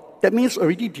God. That means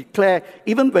already declared,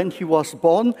 even when he was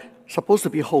born, supposed to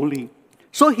be holy.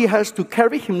 So he has to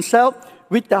carry himself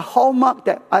with the hallmark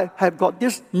that I have got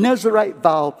this Nazirite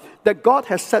vow, that God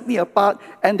has set me apart,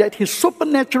 and that his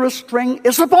supernatural strength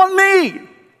is upon me.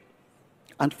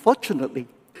 Unfortunately.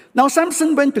 Now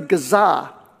Samson went to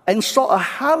Gaza and saw a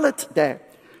harlot there.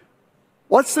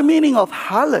 What's the meaning of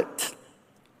harlot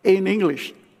in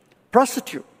English?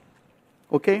 Prostitute.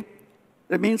 Okay?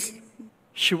 That means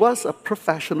she was a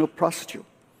professional prostitute.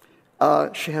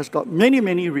 She has got many,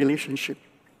 many relationships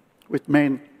with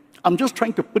men. I'm just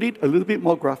trying to put it a little bit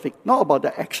more graphic. Not about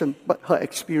the action, but her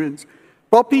experience.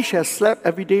 Probably she has slept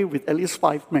every day with at least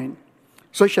 5 men.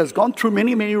 So she has gone through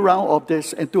many, many rounds of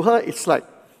this. And to her, it's like,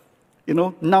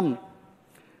 numb.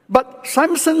 But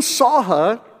Samson saw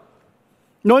her,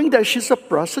 knowing that she's a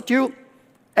prostitute,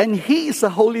 and he is a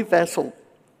holy vessel,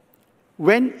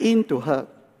 went into her.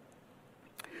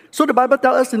 So the Bible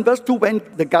tells us in verse 2, when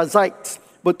the Gazites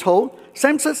were told,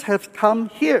 Samson has come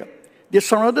here. They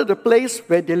surrounded the place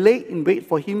where they lay in wait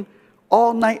for him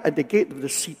all night at the gate of the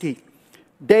city.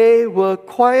 They were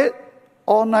quiet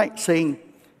all night, saying,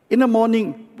 in the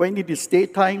morning, when it is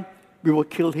daytime, we will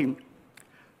kill him.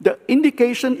 The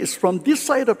indication is from this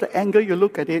side of the angle you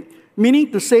look at it,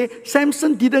 meaning to say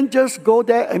Samson didn't just go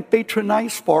there and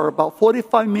patronize for about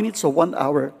 45 minutes or 1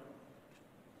 hour.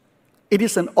 It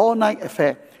is an all-night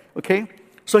affair, okay?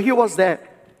 So he was there.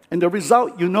 And the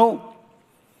result, you know,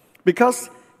 because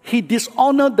he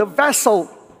dishonored the vessel,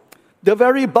 the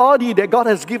very body that God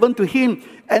has given to him.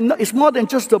 And it's more than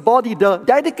just the body, the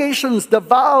dedications, the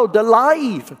vow, the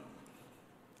life.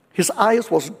 His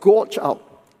eyes was gorged out.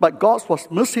 But God was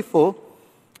merciful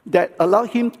that allowed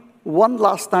him one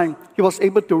last time. He was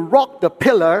able to rock the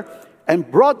pillar and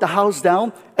brought the house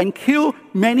down and kill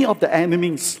many of the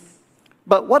enemies.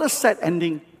 But what a sad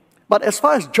ending. But as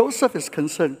far as Joseph is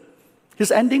concerned,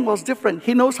 his ending was different.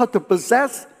 He knows how to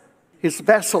possess his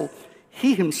vessel,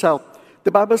 he himself.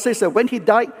 The Bible says that when he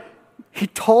died, he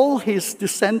told his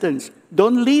descendants,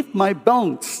 don't leave my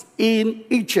bones in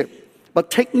Egypt, but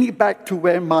take me back to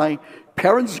where my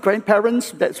parents,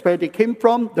 grandparents, that's where they came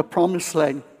from, the promised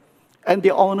land. And they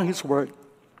honor his word.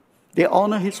 They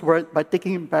honor his word by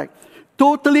taking him back.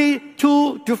 Totally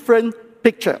two different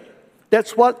pictures.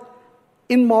 That's what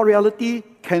immorality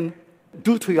can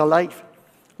do to your life.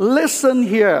 Listen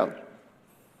here.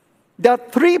 There are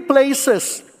 3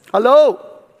 places,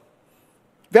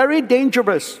 very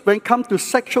dangerous when it comes to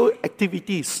sexual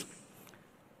activities,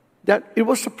 that it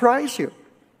will surprise you.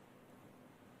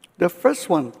 The first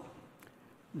one,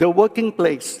 the working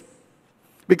place.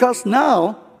 Because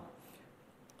now,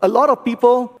 a lot of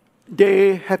people,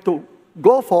 they have to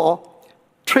go for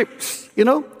trips,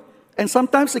 and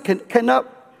sometimes it can end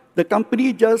up, the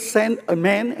company just send a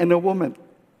man and a woman.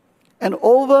 And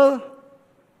over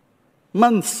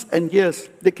months and years,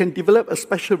 they can develop a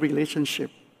special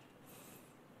relationship.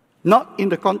 Not in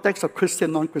the context of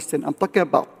Christian, non-Christian. I'm talking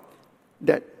about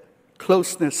that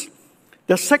closeness.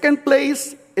 The second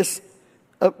place is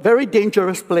a very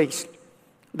dangerous place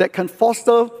that can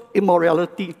foster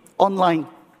immorality online.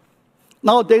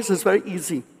 Nowadays, it's very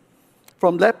easy.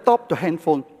 From laptop to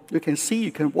handphone, you can see,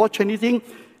 you can watch anything.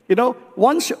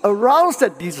 Once you arouse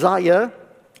that desire,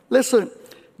 listen,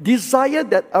 desire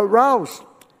that arouse,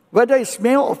 whether it's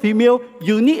male or female,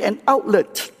 you need an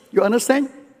outlet. You understand?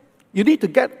 You need to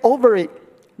get over it.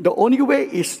 The only way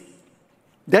is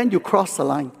then you cross the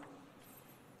line.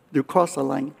 You cross the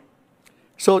line.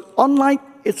 So online,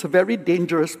 it's a very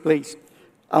dangerous place.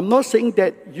 I'm not saying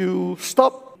that you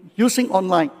stop using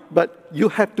online, but you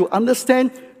have to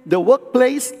understand the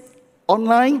workplace,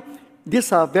 online,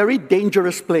 these are very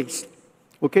dangerous place.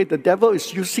 Okay, the devil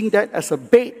is using that as a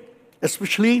bait,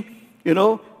 especially,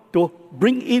 to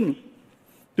bring in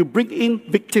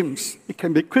victims. It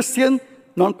can be Christian,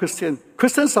 non-Christian.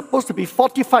 Christians are supposed to be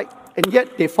fortified, and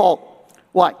yet they fall.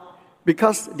 Why?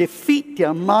 Because they feed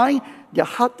their mind, their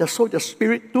heart, their soul, their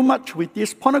spirit too much with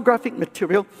this pornographic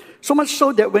material, so much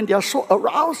so that when they are so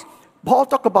aroused, Paul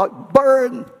talk about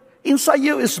burn. Inside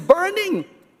you is burning.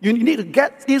 You need to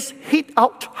get this heat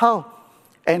out. How?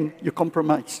 And you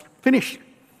compromise. Finish.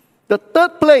 The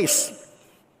third place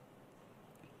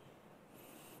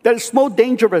that is more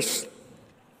dangerous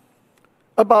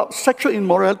about sexual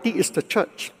immorality is the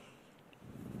church.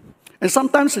 And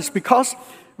sometimes it's because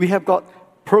we have got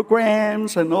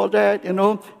programs and all that,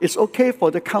 it's okay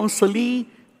for the counselee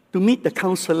to meet the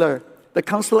counselor. The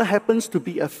counselor happens to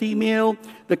be a female.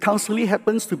 The counselee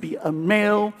happens to be a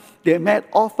male. They met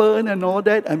often and all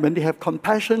that. And when they have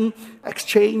compassion,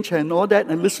 exchange and all that,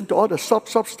 and listen to all the sob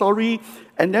story.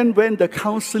 And then when the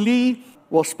counselee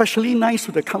was specially nice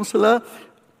to the counselor,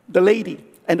 the lady,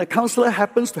 and the counselor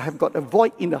happens to have got a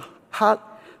void in the heart,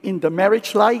 in the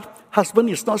marriage life, husband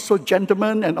is not so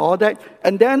gentleman and all that.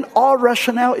 And then all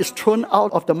rationale is thrown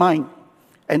out of the mind.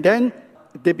 And then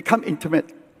they become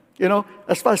intimate.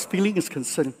 As far as feeling is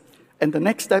concerned. And the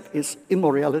next step is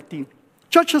immorality.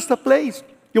 Church is the place.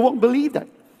 You won't believe that.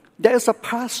 There's a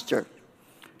pasture.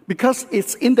 Because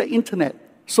it's in the internet.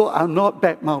 So I'm not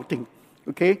bad-mouthing.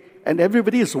 Okay? And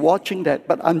everybody is watching that.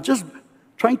 But I'm just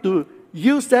trying to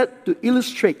use that to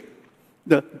illustrate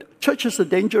the church is a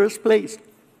dangerous place.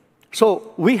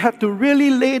 So we have to really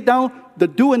lay down the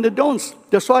do and the don'ts.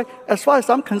 That's why, as far as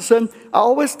I'm concerned, I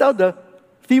always tell the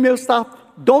female staff,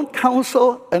 don't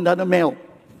counsel another male.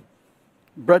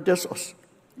 Brothers,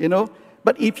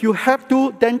 But if you have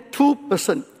to, then 2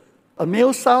 persons, a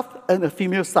male staff and a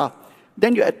female staff.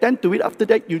 Then you attend to it. After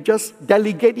that, you just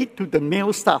delegate it to the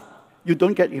male staff. You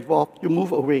don't get involved. You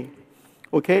move away.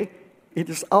 Okay? It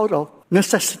is out of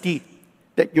necessity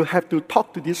that you have to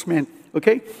talk to this man.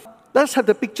 Okay? Let's have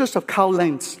the pictures of Carl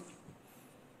Lentz.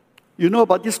 You know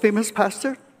about this famous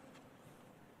pastor?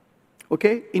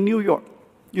 Okay? In New York.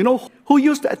 You know who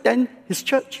used to attend his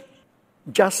church?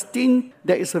 Justin.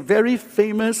 There is a very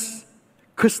famous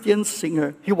Christian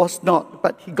singer. He was not,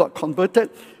 but he got converted.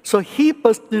 So he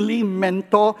personally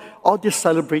mentored all these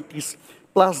celebrities.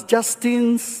 Plus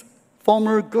Justin's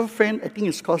former girlfriend, I think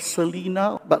it's called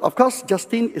Selena. But of course,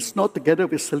 Justin is not together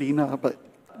with Selena, but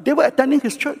they were attending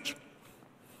his church.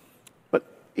 But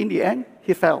in the end,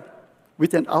 he fell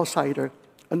with an outsider,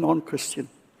 a non-Christian,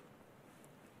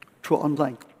 through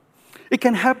online. It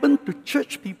can happen to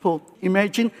church people.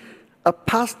 Imagine a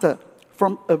pastor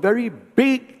from a very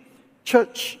big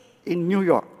church in New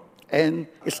York and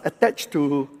is attached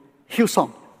to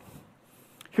Hillsong.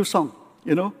 Hillsong,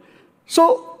 you know.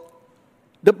 So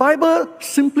the Bible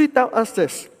simply tells us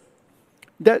this,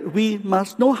 that we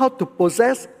must know how to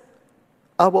possess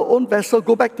our own vessel,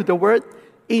 go back to the word,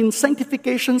 in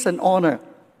sanctifications and honor.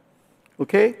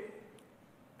 Okay?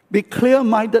 Be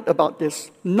clear-minded about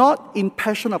this, not in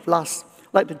passion of lust,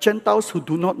 like the Gentiles who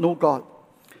do not know God.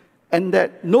 And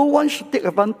that no one should take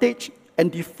advantage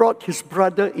and defraud his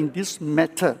brother in this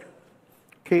matter.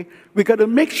 Okay? We got to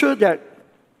make sure that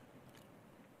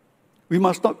we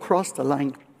must not cross the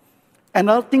line.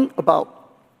 Another thing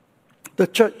about the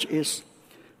church is,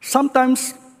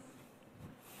 sometimes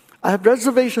I have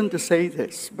reservation to say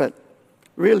this, but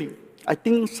really, I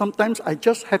think sometimes I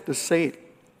just have to say it.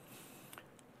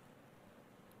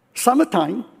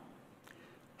 Summertime,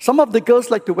 some of the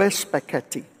girls like to wear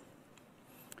spaghetti.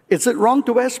 Is it wrong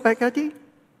to wear spaghetti?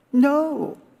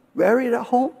 No. Wear it at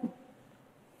home.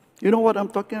 You know what I'm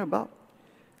talking about?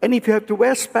 And if you have to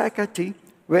wear spaghetti,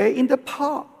 wear it in the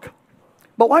park.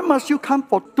 But why must you come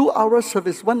for 2-hour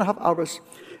service, 1.5 hours,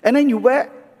 and then you wear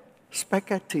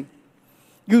spaghetti?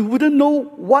 You wouldn't know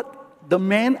what the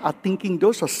men are thinking,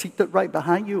 those are seated right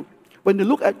behind you. When they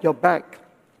look at your back,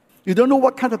 you don't know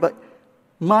what kind of a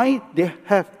mind they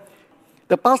have.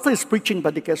 The pastor is preaching,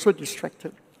 but they get so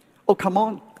distracted. Oh, come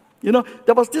on. You know,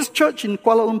 there was this church in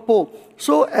Kuala Lumpur.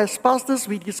 So as pastors,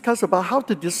 we discussed about how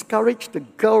to discourage the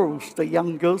girls, the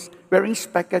young girls, wearing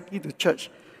spaghetti to church.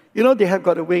 You know, they have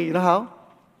got a way, you know how?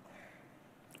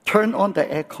 Turn on the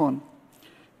aircon.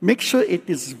 Make sure it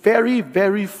is very,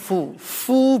 very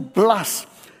full blast,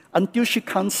 until she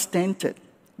can't stand it.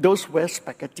 Those wear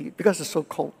spaghetti because it's so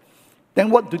cold. Then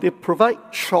what do they provide?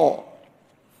 Shawl.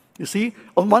 You see,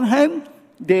 on one hand,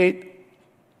 they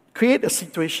create a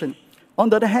situation. On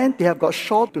the other hand, they have got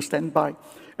shawl to stand by.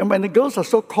 And when the girls are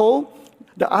so cold,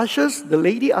 the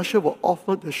lady usher will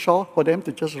offer the shawl for them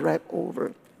to just wrap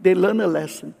over. They learn a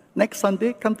lesson. Next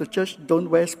Sunday, come to church, don't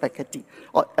wear spaghetti.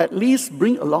 Or at least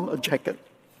bring along a jacket.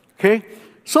 Okay?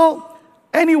 So,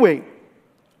 anyway,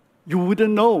 you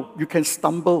wouldn't know. You can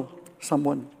stumble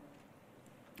someone.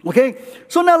 Okay?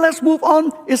 So now let's move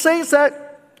on. It says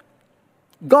that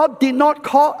God did not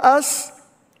call us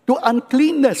to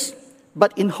uncleanness,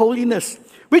 but in holiness,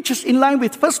 which is in line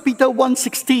with 1 Peter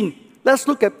 1:16. Let's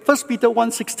look at 1 Peter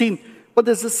 1:16. What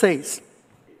does it say?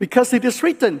 Because it is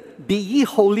written, be ye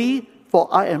holy, for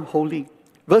I am holy.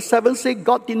 Verse 7 says,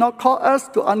 God did not call us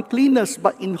to uncleanness,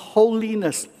 but in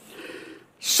holiness.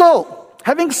 So,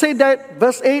 having said that,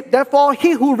 verse 8, therefore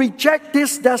he who rejects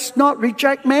this does not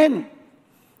reject man.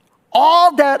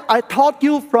 All that I taught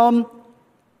you from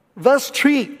verse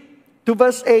 3 to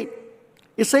verse 8,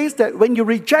 it says that when you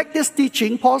reject this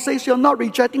teaching, Paul says you're not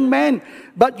rejecting man,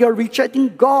 but you're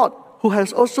rejecting God, who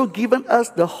has also given us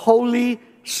the Holy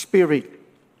Spirit.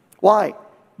 Why?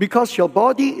 Because your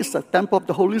body is the temple of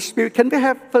the Holy Spirit. Can we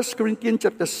have 1 Corinthians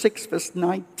chapter 6, verse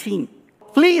 19?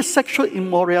 Flee sexual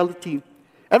immorality.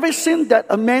 Every sin that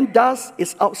a man does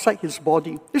is outside his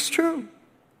body. It's true.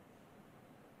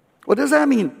 What does that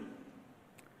mean?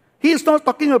 He is not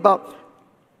talking about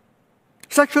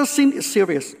sexual sin is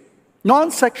serious.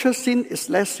 Non-sexual sin is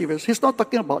less serious. He's not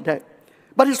talking about that.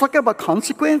 But he's talking about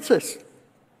consequences.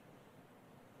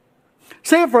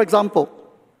 Say, for example,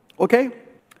 okay,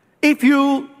 if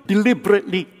you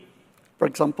deliberately, for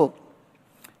example,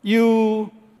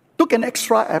 you took an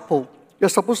extra apple. You're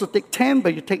supposed to take 10,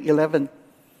 but you take 11.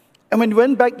 And when you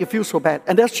went back, you feel so bad.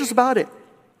 And that's just about it.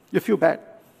 You feel bad.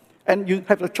 And you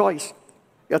have a choice.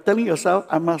 You're telling yourself,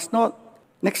 I must not,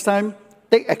 next time,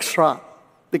 take extra,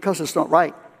 because it's not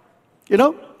right. You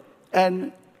know?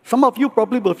 And some of you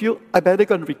probably will feel, I better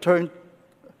go and return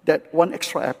that one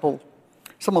extra apple.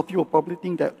 Some of you will probably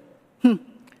think that,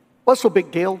 what's so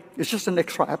big deal? It's just an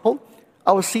extra apple.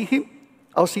 I will see him,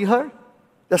 I'll see her,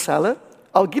 the seller.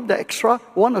 I'll give the extra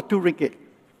 1 or 2 ringgit.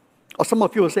 Or some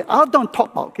of you will say, I don't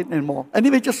talk about it anymore.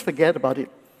 Anyway, just forget about it.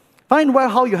 Find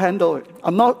out how you handle it.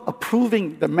 I'm not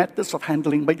approving the methods of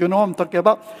handling, but you know what I'm talking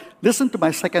about. Listen to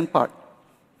my second part.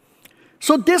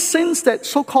 So this sins that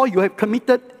so-called you have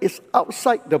committed is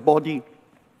outside the body.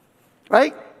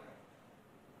 Right?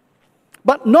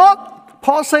 But not,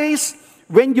 Paul says,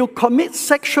 when you commit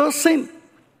sexual sin,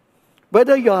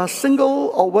 whether you are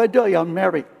single or whether you are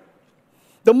married,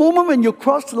 the moment when you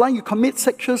cross the line, you commit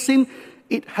sexual sin,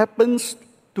 it happens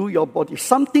to your body.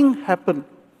 Something happened.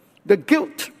 The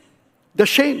guilt, the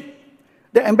shame,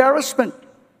 the embarrassment.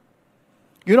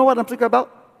 You know what I'm talking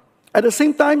about? At the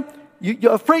same time,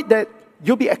 you're afraid that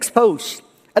you'll be exposed.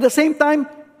 At the same time,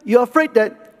 you're afraid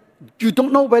that you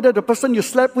don't know whether the person you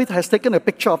slept with has taken a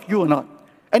picture of you or not.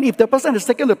 And if the person has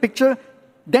taken a picture,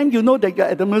 then you know that you're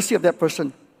at the mercy of that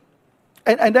person.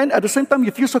 And then at the same time,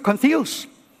 you feel so confused.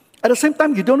 At the same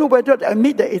time, you don't know whether to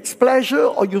admit that it's pleasure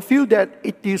or you feel that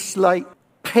it is like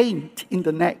pain in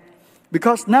the neck.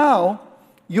 Because now,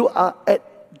 you are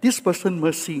at this person's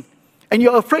mercy. And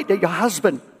you're afraid that your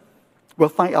husband will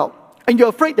find out. And you're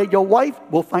afraid that your wife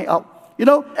will find out. You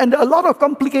know, and a lot of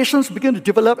complications begin to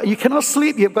develop, and you cannot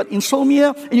sleep, you've got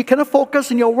insomnia, and you cannot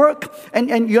focus in your work,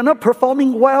 and you're not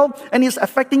performing well, and it's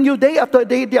affecting you day after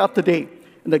day, day after day.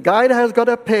 And the guy that has got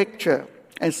a picture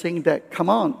and saying that, come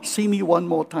on, see me one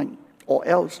more time, or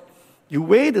else. You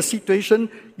weigh the situation,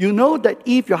 you know that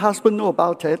if your husband know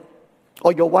about it,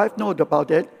 or your wife know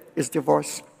about it, it's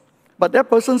divorce. But that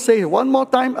person says, one more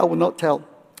time, I will not tell.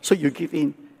 So you give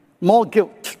in. More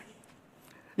guilt.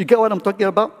 You get what I'm talking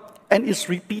about? And it's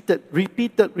repeated,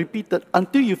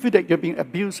 until you feel that you're being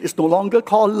abused. It's no longer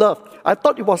called love. I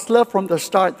thought it was love from the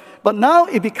start. But now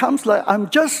it becomes like, I'm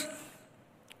just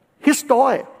his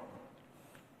toy.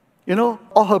 You know,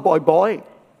 or her boy.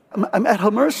 I'm at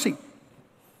her mercy.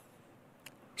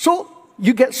 So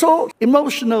you get so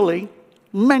emotionally,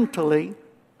 mentally,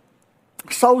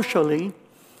 socially,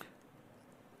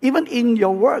 even in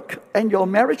your work and your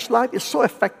marriage life is so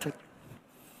affected.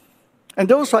 And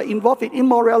those who are involved in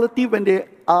immorality when they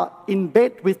are in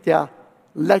bed with their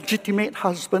legitimate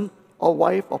husband or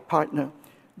wife or partner,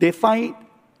 they find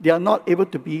they are not able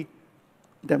to be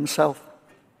themselves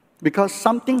because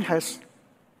something has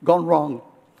gone wrong.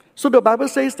 So the Bible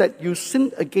says that you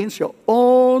sin against your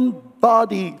own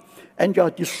body and you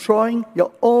are destroying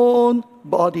your own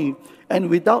body. And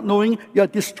without knowing, you are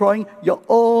destroying your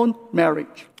own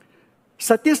marriage.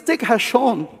 Statistic has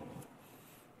shown,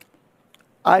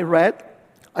 I read,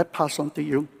 I pass on to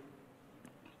you.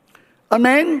 A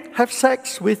man have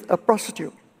sex with a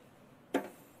prostitute.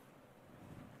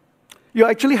 You're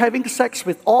actually having sex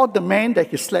with all the men that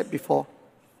he slept before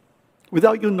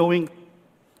without you knowing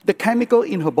the chemical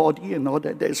in her body and all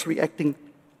that is reacting.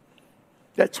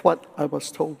 That's what I was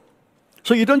told.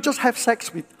 So you don't just have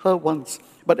sex with her once,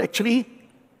 but actually,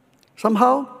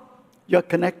 somehow, you're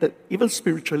connected, even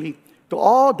spiritually, to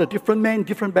all the different men,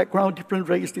 different background, different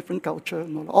race, different culture,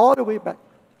 and all the way back.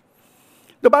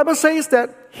 The Bible says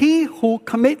that he who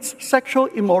commits sexual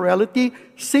immorality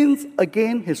sins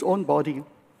against his own body.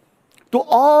 To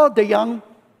all the young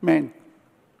men,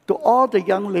 to all the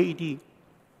young lady,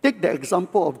 take the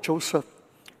example of Joseph.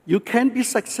 You can be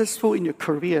successful in your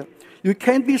career. You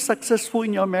can be successful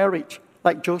in your marriage,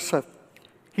 like Joseph.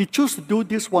 He chose to do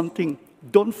this one thing.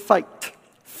 Don't fight.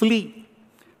 Flee.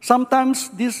 Sometimes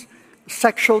these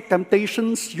sexual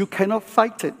temptations, you cannot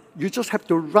fight it. You just have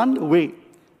to run away.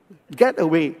 Get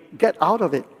away. Get out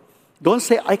of it. Don't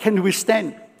say, I can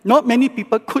withstand. Not many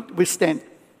people could withstand.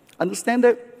 Understand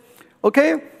that?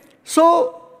 Okay?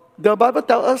 So, the Bible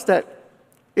tells us that,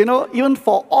 even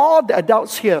for all the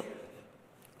adults here,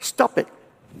 stop it.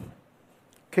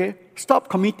 Okay? Stop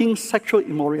committing sexual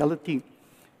immorality.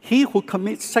 He who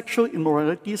commits sexual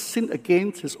immorality sins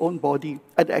against his own body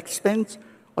at the expense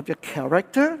of your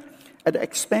character, at the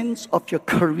expense of your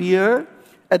career,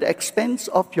 at the expense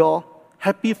of your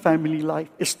happy family life.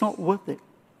 It's not worth it.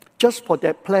 Just for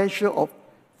that pleasure of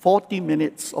 40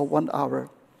 minutes or 1 hour.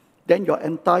 Then your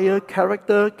entire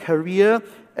character, career,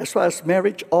 as well as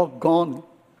marriage, all gone.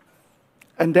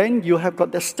 And then you have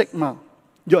got the stigma.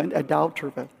 You're an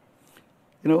adulterer,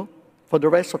 for the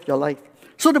rest of your life.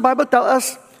 So the Bible tells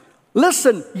us,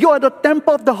 listen, you are the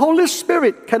temple of the Holy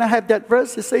Spirit. Can I have that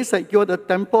verse? It says that you are the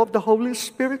temple of the Holy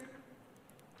Spirit.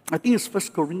 I think it's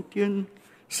 1 Corinthians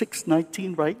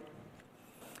 6:19, right?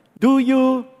 Do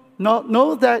you not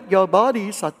know that your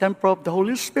bodies are temple of the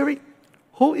Holy Spirit,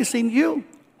 who is in you,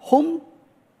 whom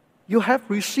you have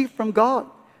received from God?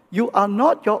 You are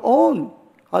not your own.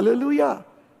 Hallelujah.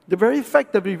 The very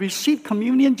fact that we received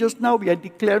communion just now, we are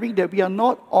declaring that we are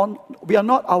not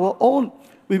our own.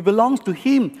 We belong to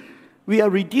Him. We are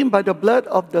redeemed by the blood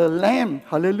of the Lamb.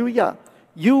 Hallelujah.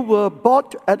 You were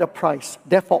bought at a price.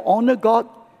 Therefore, honor God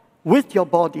with your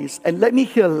bodies. And let me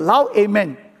hear loud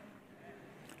amen.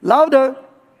 Louder.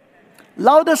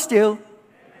 Louder still.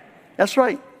 That's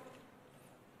right.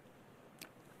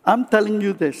 I'm telling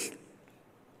you this.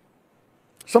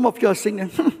 Some of you are saying,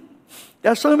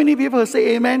 There are so many people who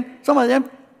say amen. Some of them,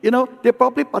 they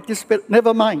probably participate.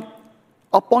 Never mind.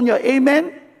 Upon your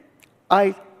amen,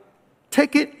 I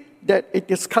take it that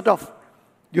it is cut off.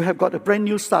 You have got a brand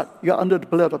new start. You are under the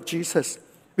blood of Jesus.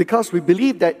 Because we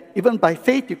believe that even by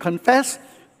faith you confess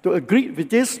to agree with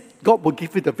this, God will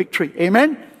give you the victory.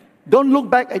 Amen? Don't look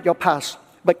back at your past,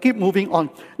 but keep moving on.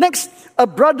 Next, a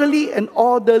brotherly and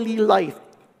orderly life.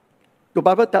 The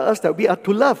Bible tells us that we are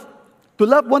to love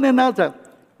one another.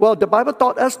 Well, the Bible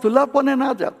taught us to love one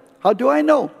another. How do I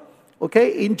know?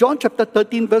 Okay, in John chapter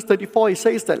 13, verse 34, it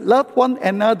says that love one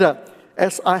another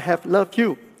as I have loved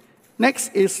you.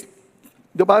 Next is,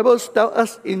 the Bible tells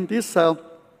us in this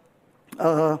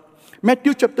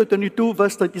Matthew chapter 22,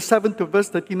 verse 37 to verse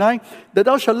 39, that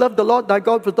thou shalt love the Lord thy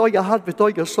God with all your heart, with all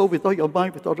your soul, with all your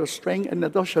mind, with all your strength, and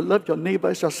that thou shalt love your neighbor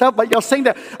as yourself. But you're saying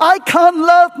that, I can't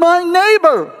love my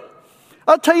neighbor.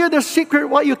 I'll tell you the secret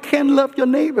why you can't love your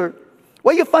neighbor.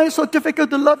 Why you find it so difficult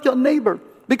to love your neighbor?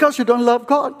 Because you don't love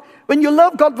God. When you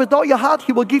love God with all your heart,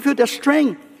 He will give you the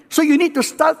strength. So you need to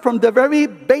start from the very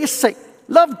basic.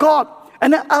 Love God.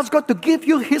 And then ask God to give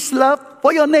you His love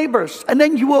for your neighbors. And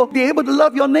then you will be able to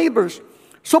love your neighbors.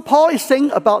 So Paul is saying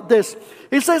about this.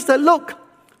 He says that, look,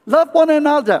 love one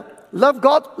another. Love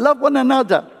God, love one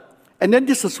another. And then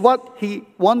this is what he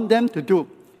wants them to do.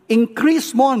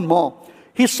 Increase more and more.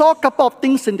 He saw a couple of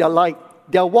things in their life.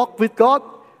 Their walk with God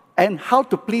and how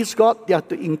to please God. They have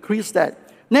to increase that.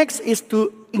 Next is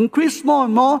to increase more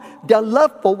and more their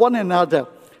love for one another.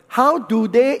 How do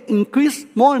they increase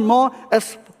more and more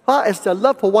as far as their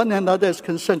love for one another is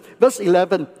concerned? Verse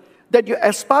 11, that you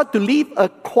aspire to live a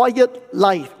quiet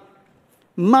life.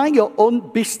 Mind your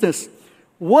own business.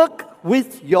 Work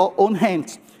with your own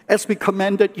hands as we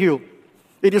commanded you.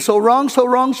 It is so wrong, so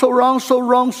wrong, so wrong, so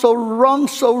wrong, so wrong,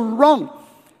 so wrong.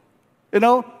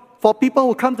 For people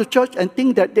who come to church and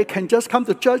think that they can just come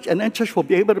to church and then church will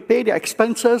be able to pay their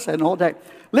expenses and all that.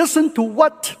 Listen to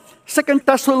what 2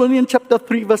 Thessalonians chapter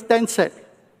 3 verse 10 said.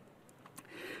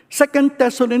 2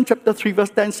 Thessalonians chapter 3 verse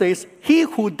 10 says, he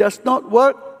who does not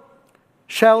work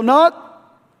shall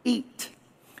not eat.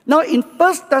 Now in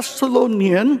 1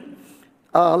 Thessalonians,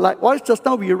 likewise just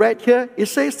now we read here, it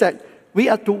says that we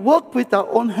are to work with our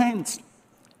own hands.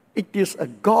 It is a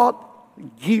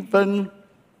God-given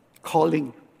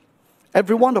calling.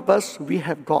 Every one of us, we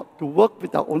have got to work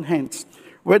with our own hands.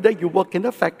 Whether you work in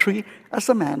a factory as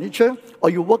a manager, or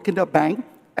you work in a bank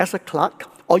as a clerk,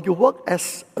 or you work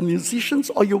as a musician,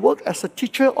 or you work as a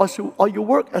teacher, or you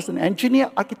work as an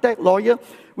engineer, architect, lawyer,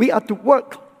 we are to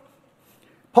work.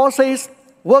 Paul says,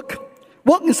 work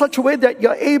in such a way that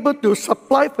you're able to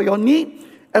supply for your need,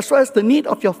 as well as the need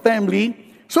of your family,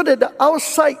 so that the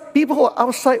outside, people who are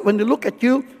outside, when they look at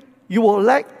you, you will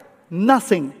lack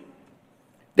nothing.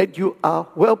 That you are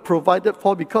well provided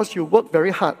for because you work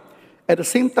very hard. At the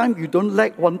same time, you don't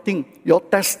lack one thing, your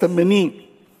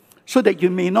testimony, so that you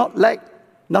may not lack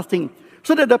nothing.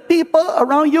 So that the people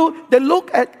around you, they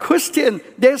look at Christian,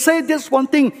 they say this one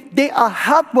thing, they are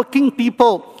hardworking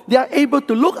people. They are able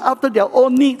to look after their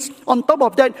own needs. On top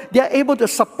of that, they are able to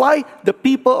supply the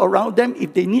people around them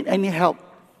if they need any help.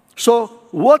 So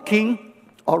working,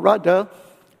 or rather,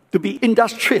 to be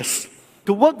industrious,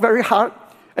 to work very hard,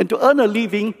 and to earn a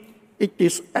living, it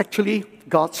is actually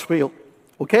God's will.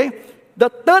 Okay? The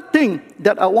third thing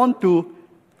that I want to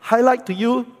highlight to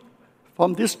you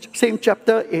from this same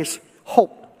chapter is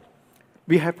hope.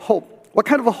 We have hope. What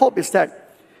kind of a hope is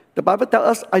that? The Bible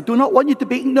tells us, I do not want you to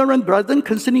be ignorant, brethren,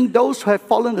 concerning those who have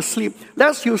fallen asleep,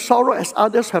 lest you sorrow as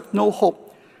others have no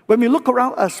hope. When we look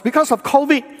around us, because of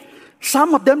COVID,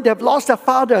 some of them, they have lost their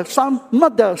father, some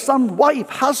mother, some wife,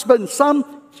 husband,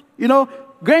 some,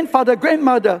 grandfather,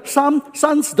 grandmother, some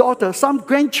son's daughter, some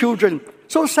grandchildren.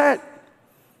 So sad.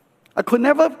 I could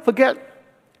never forget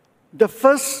the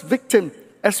first victim.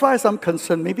 As far as I'm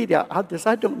concerned, maybe there are others,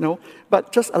 I don't know,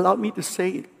 but just allow me to say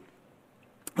it.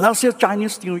 Last year,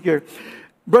 Chinese New Year,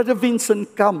 Brother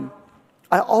Vincent come.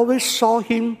 I always saw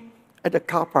him at the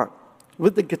car park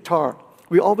with the guitar.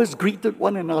 We always greeted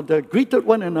one another,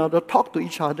 talked to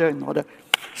each other and all that.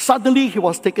 Suddenly, he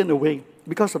was taken away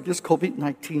because of this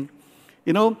COVID-19.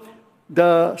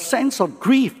 The sense of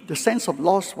grief, the sense of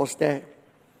loss was there.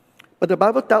 But the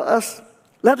Bible tells us,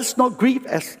 let us not grieve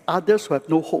as others who have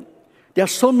no hope. There are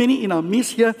so many in our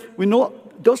midst here. We know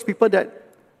those people that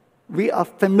we are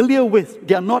familiar with,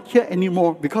 they are not here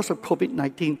anymore because of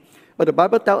COVID-19. But the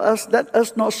Bible tells us, let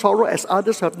us not sorrow as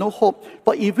others who have no hope.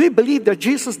 For if we believe that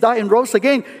Jesus died and rose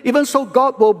again, even so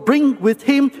God will bring with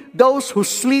him those who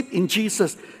sleep in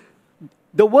Jesus.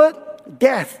 The word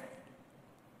death,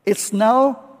 it's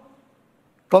now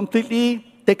completely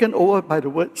taken over by the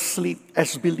word sleep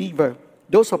as believer.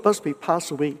 those of us we pass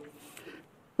away.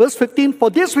 Verse 15, for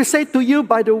this we say to you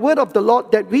by the word of the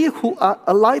Lord, that we who are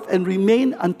alive and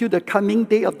remain until the coming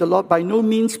day of the Lord by no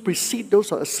means precede those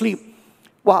who are asleep.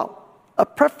 Wow, a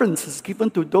preference is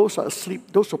given to those who are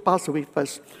asleep, those who pass away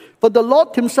first. For the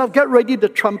Lord himself, get ready the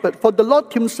trumpet, for the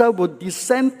Lord himself will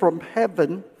descend from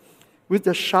heaven with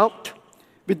a shout,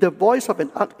 with the voice of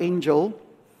an archangel,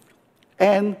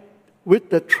 and with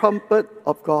the trumpet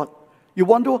of God. You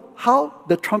wonder how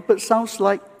the trumpet sounds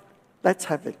like? Let's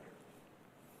have it.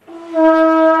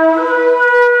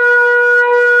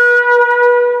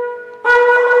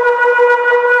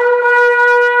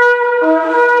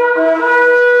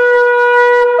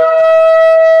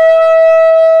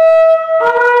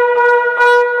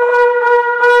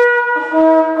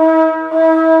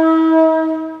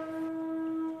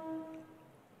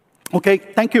 Okay,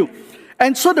 thank you.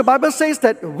 And so the Bible says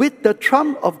that with the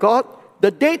trump of God,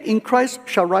 the dead in Christ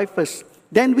shall rise first.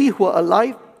 Then we who are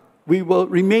alive, we will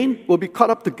remain, will be caught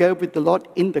up together with the Lord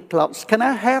in the clouds. Can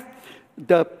I have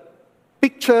the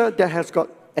picture that has got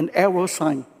an arrow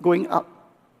sign going up?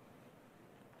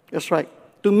 That's right.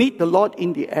 To meet the Lord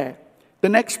in the air. The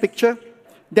next picture.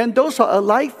 Then those who are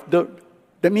alive,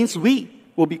 that means we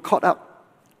will be caught up.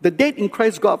 The dead in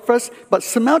Christ go up first, but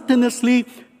simultaneously,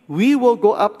 we will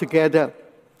go up together.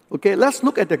 Okay, let's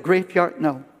look at the graveyard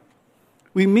now.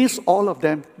 We miss all of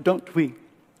them, don't we?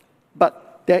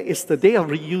 But there is the day of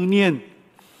reunion.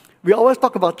 We always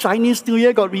talk about Chinese New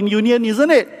Year got reunion,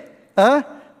 isn't it?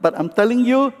 But I'm telling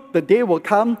you, the day will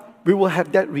come, we will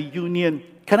have that reunion.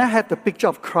 Can I have the picture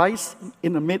of Christ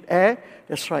in the mid-air?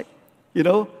 That's right. You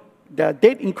know, the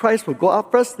dead in Christ will go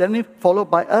up first, then followed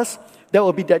by us. There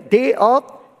will be that day of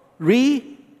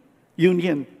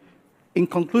reunion. In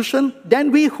conclusion,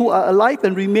 then we who are alive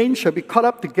and remain shall be caught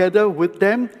up together with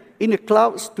them in the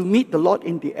clouds to meet the Lord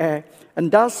in the air.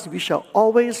 And thus we shall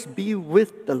always be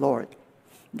with the Lord.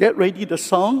 Get ready the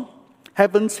song,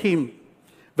 Heaven's Hymn,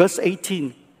 verse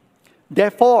 18.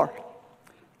 Therefore,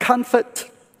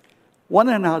 comfort one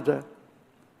another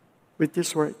with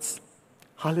these words.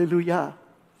 Hallelujah.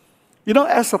 You know,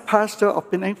 as a pastor of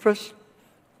Penang First,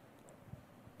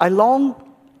 I long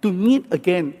to meet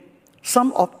again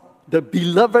some of the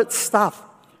beloved staff,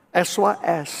 as well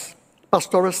as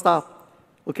pastoral staff,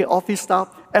 okay, office staff,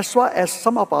 as well as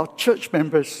some of our church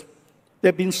members.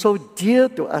 They've been so dear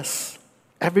to us,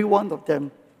 every one of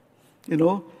them, you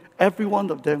know, every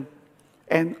one of them.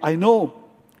 And I know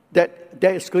that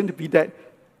there is going to be that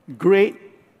great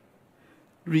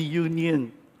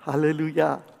reunion.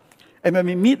 Hallelujah. And when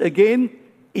we meet again,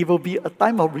 it will be a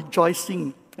time of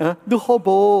rejoicing.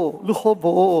 Luhobo,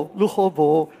 luhobo,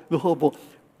 luhobo, luhobo.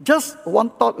 Just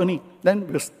one thought only, then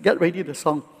we'll get ready the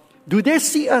song. Do they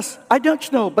see us? I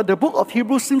don't know, but the book of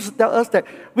Hebrews seems to tell us that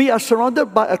we are surrounded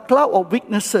by a cloud of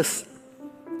witnesses.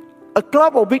 A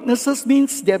cloud of witnesses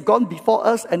means they have gone before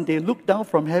us and they look down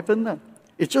from heaven.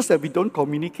 It's just that we don't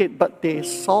communicate, but they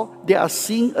are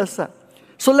seeing us.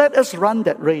 So let us run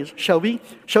that race, shall we?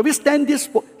 Shall we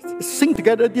sing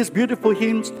together these beautiful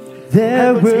hymns?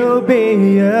 There will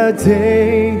be a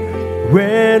day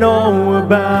when all will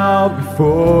bow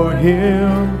before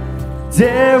Him.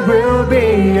 There will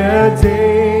be a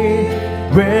day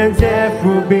when death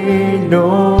will be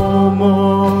no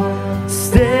more.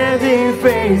 Standing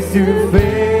face to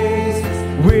face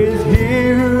with He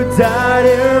who died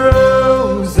and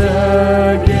rose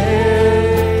again.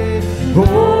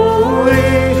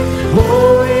 Holy,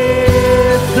 holy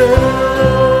is the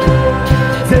Lord.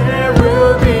 There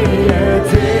will be a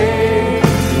day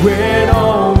when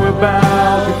all will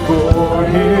bow before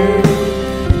Him.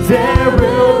 There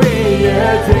will be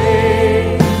a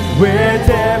day where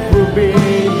death will be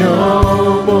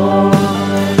no more.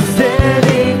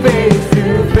 Standing face to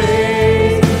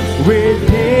face with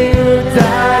Him who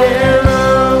died and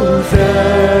rose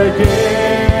again.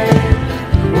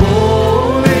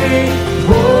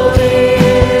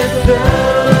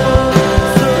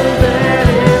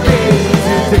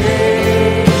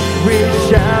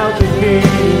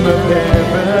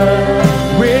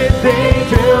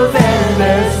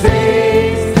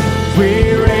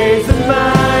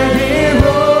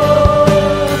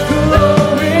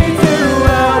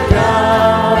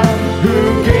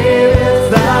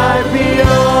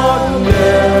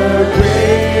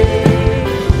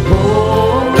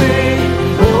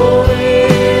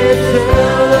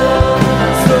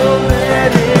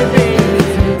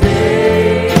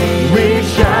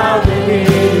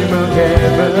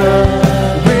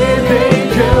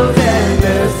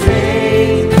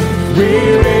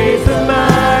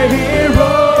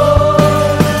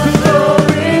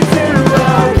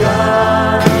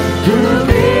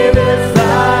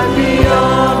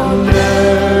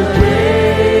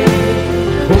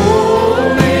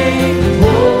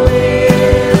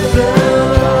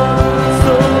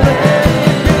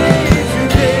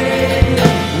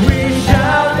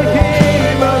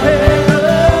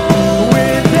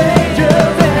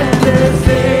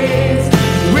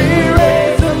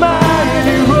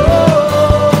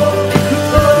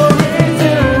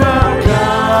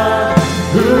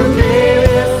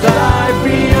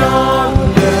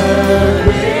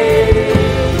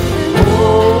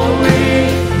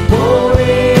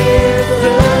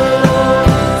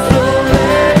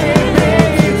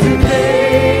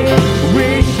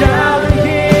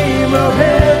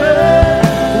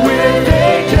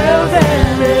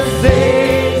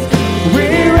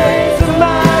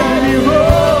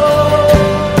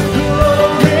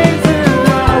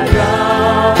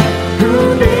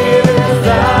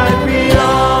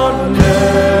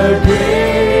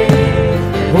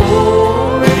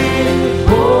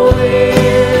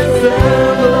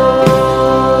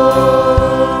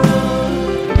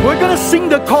 sing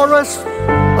the chorus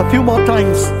a few more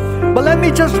times. But let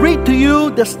me just read to you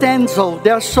the stanza. They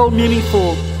are so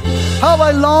meaningful. How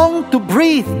I long to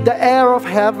breathe the air of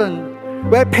heaven,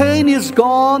 where pain is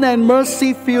gone and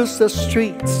mercy fills the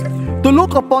streets, to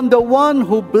look upon the one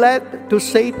who bled to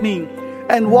save me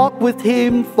and walk with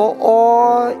him for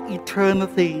all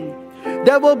eternity.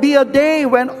 There will be a day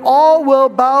when all will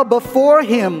bow before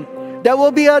him. There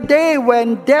will be a day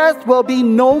when death will be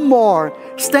no more,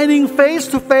 standing face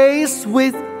to face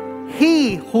with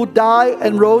he who died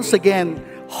and rose again.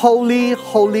 Holy,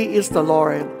 holy is the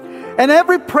Lord. And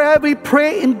every prayer we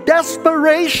pray in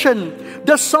desperation,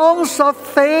 the songs of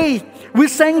faith we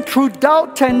sang through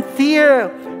doubt and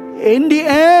fear. In the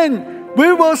end,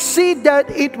 we will see that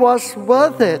it was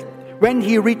worth it when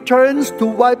he returns to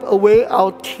wipe away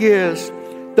our tears.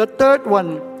 The third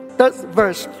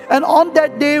verse. And on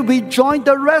that day we join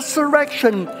the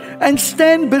resurrection and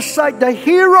stand beside the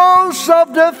heroes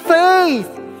of the faith.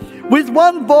 With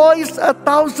one voice,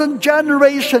 1,000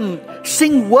 generations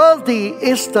sing, worthy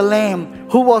is the Lamb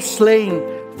who was slain.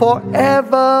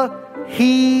 Forever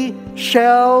he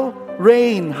shall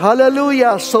reign.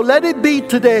 Hallelujah. So let it be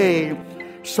today.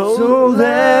 So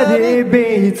let it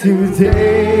be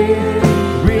today.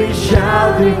 We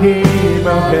shout the hymn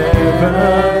of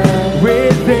heaven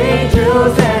with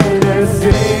angels and the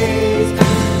saints.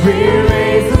 We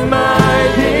raise a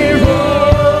mighty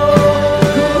roar,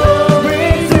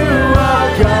 glory to our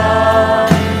God,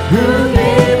 who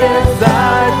gave his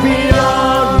life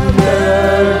beyond the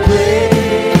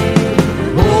grave.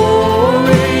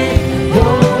 Holy,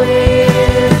 holy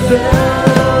is the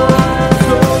Lord.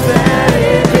 So let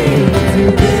it be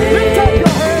today.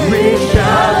 We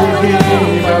shout the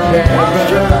hymn of heaven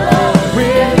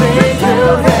with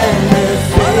angels and the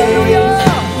saints.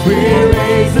 We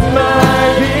raise a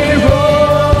mighty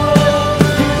roar,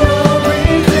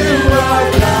 glory to our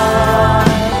God,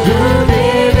 who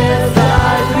gave his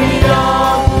life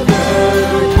beyond the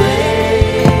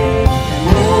grave.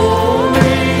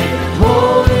 Holy,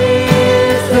 holy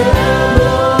is the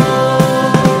Lord.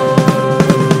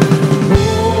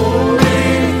 Holy,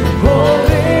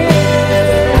 holy is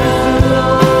the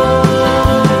Lord.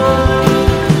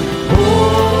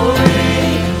 Holy,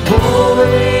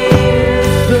 holy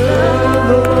is the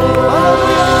Lord.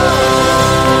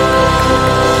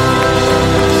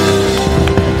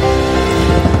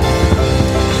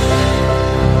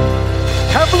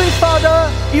 Heavenly Father,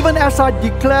 even as I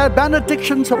declare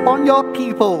benedictions upon your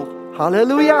people,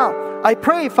 hallelujah, I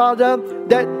pray, Father,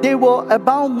 that they will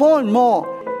abound more and more,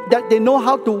 that they know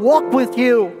how to walk with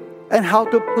you and how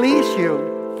to please you.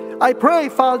 I pray,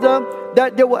 Father,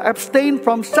 that they will abstain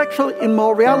from sexual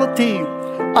immorality.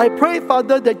 I pray,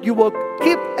 Father, that you will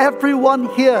keep everyone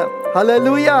here,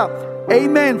 hallelujah,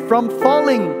 amen, from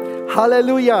falling.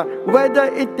 Hallelujah. Whether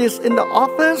it is in the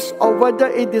office or whether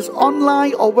it is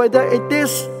online or whether it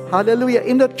is, hallelujah,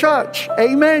 in the church.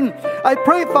 Amen. I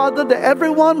pray, Father, that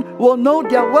everyone will know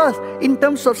their worth in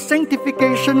terms of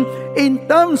sanctification, in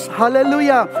terms,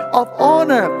 hallelujah, of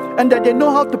honor, and that they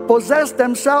know how to possess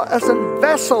themselves as a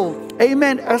vessel.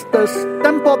 Amen. As the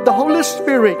temple of the Holy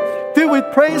Spirit, filled with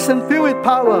praise and filled with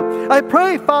power. I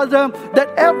pray, Father, that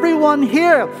everyone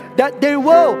here, that they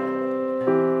will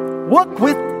work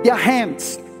with their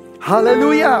hands.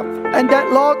 Hallelujah. And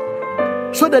that, Lord,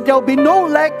 so that there will be no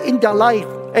lack in their life.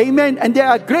 Amen. And they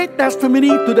are great testimony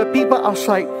to the people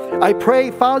outside. I pray,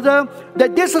 Father,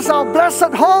 that this is our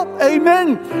blessed hope.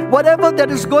 Amen. Whatever that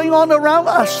is going on around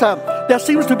us, that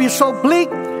seems to be so bleak,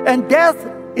 and death,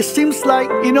 it seems like,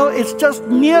 it's just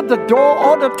near the door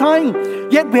all the time.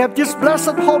 Yet we have this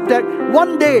blessed hope that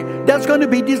one day there's going to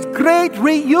be this great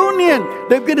reunion.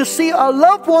 They're going to see our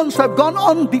loved ones who have gone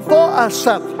on before us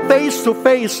face to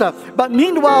face. But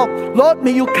meanwhile, Lord,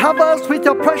 may you cover us with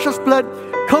your precious blood.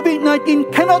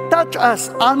 COVID-19 cannot touch us.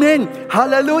 Amen.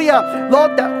 Hallelujah.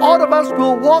 Lord, that all of us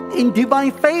will walk in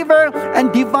divine favor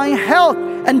and divine health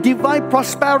and divine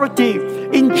prosperity.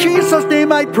 In Jesus'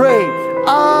 name I pray.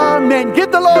 Amen.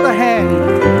 Give the Lord a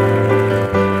hand.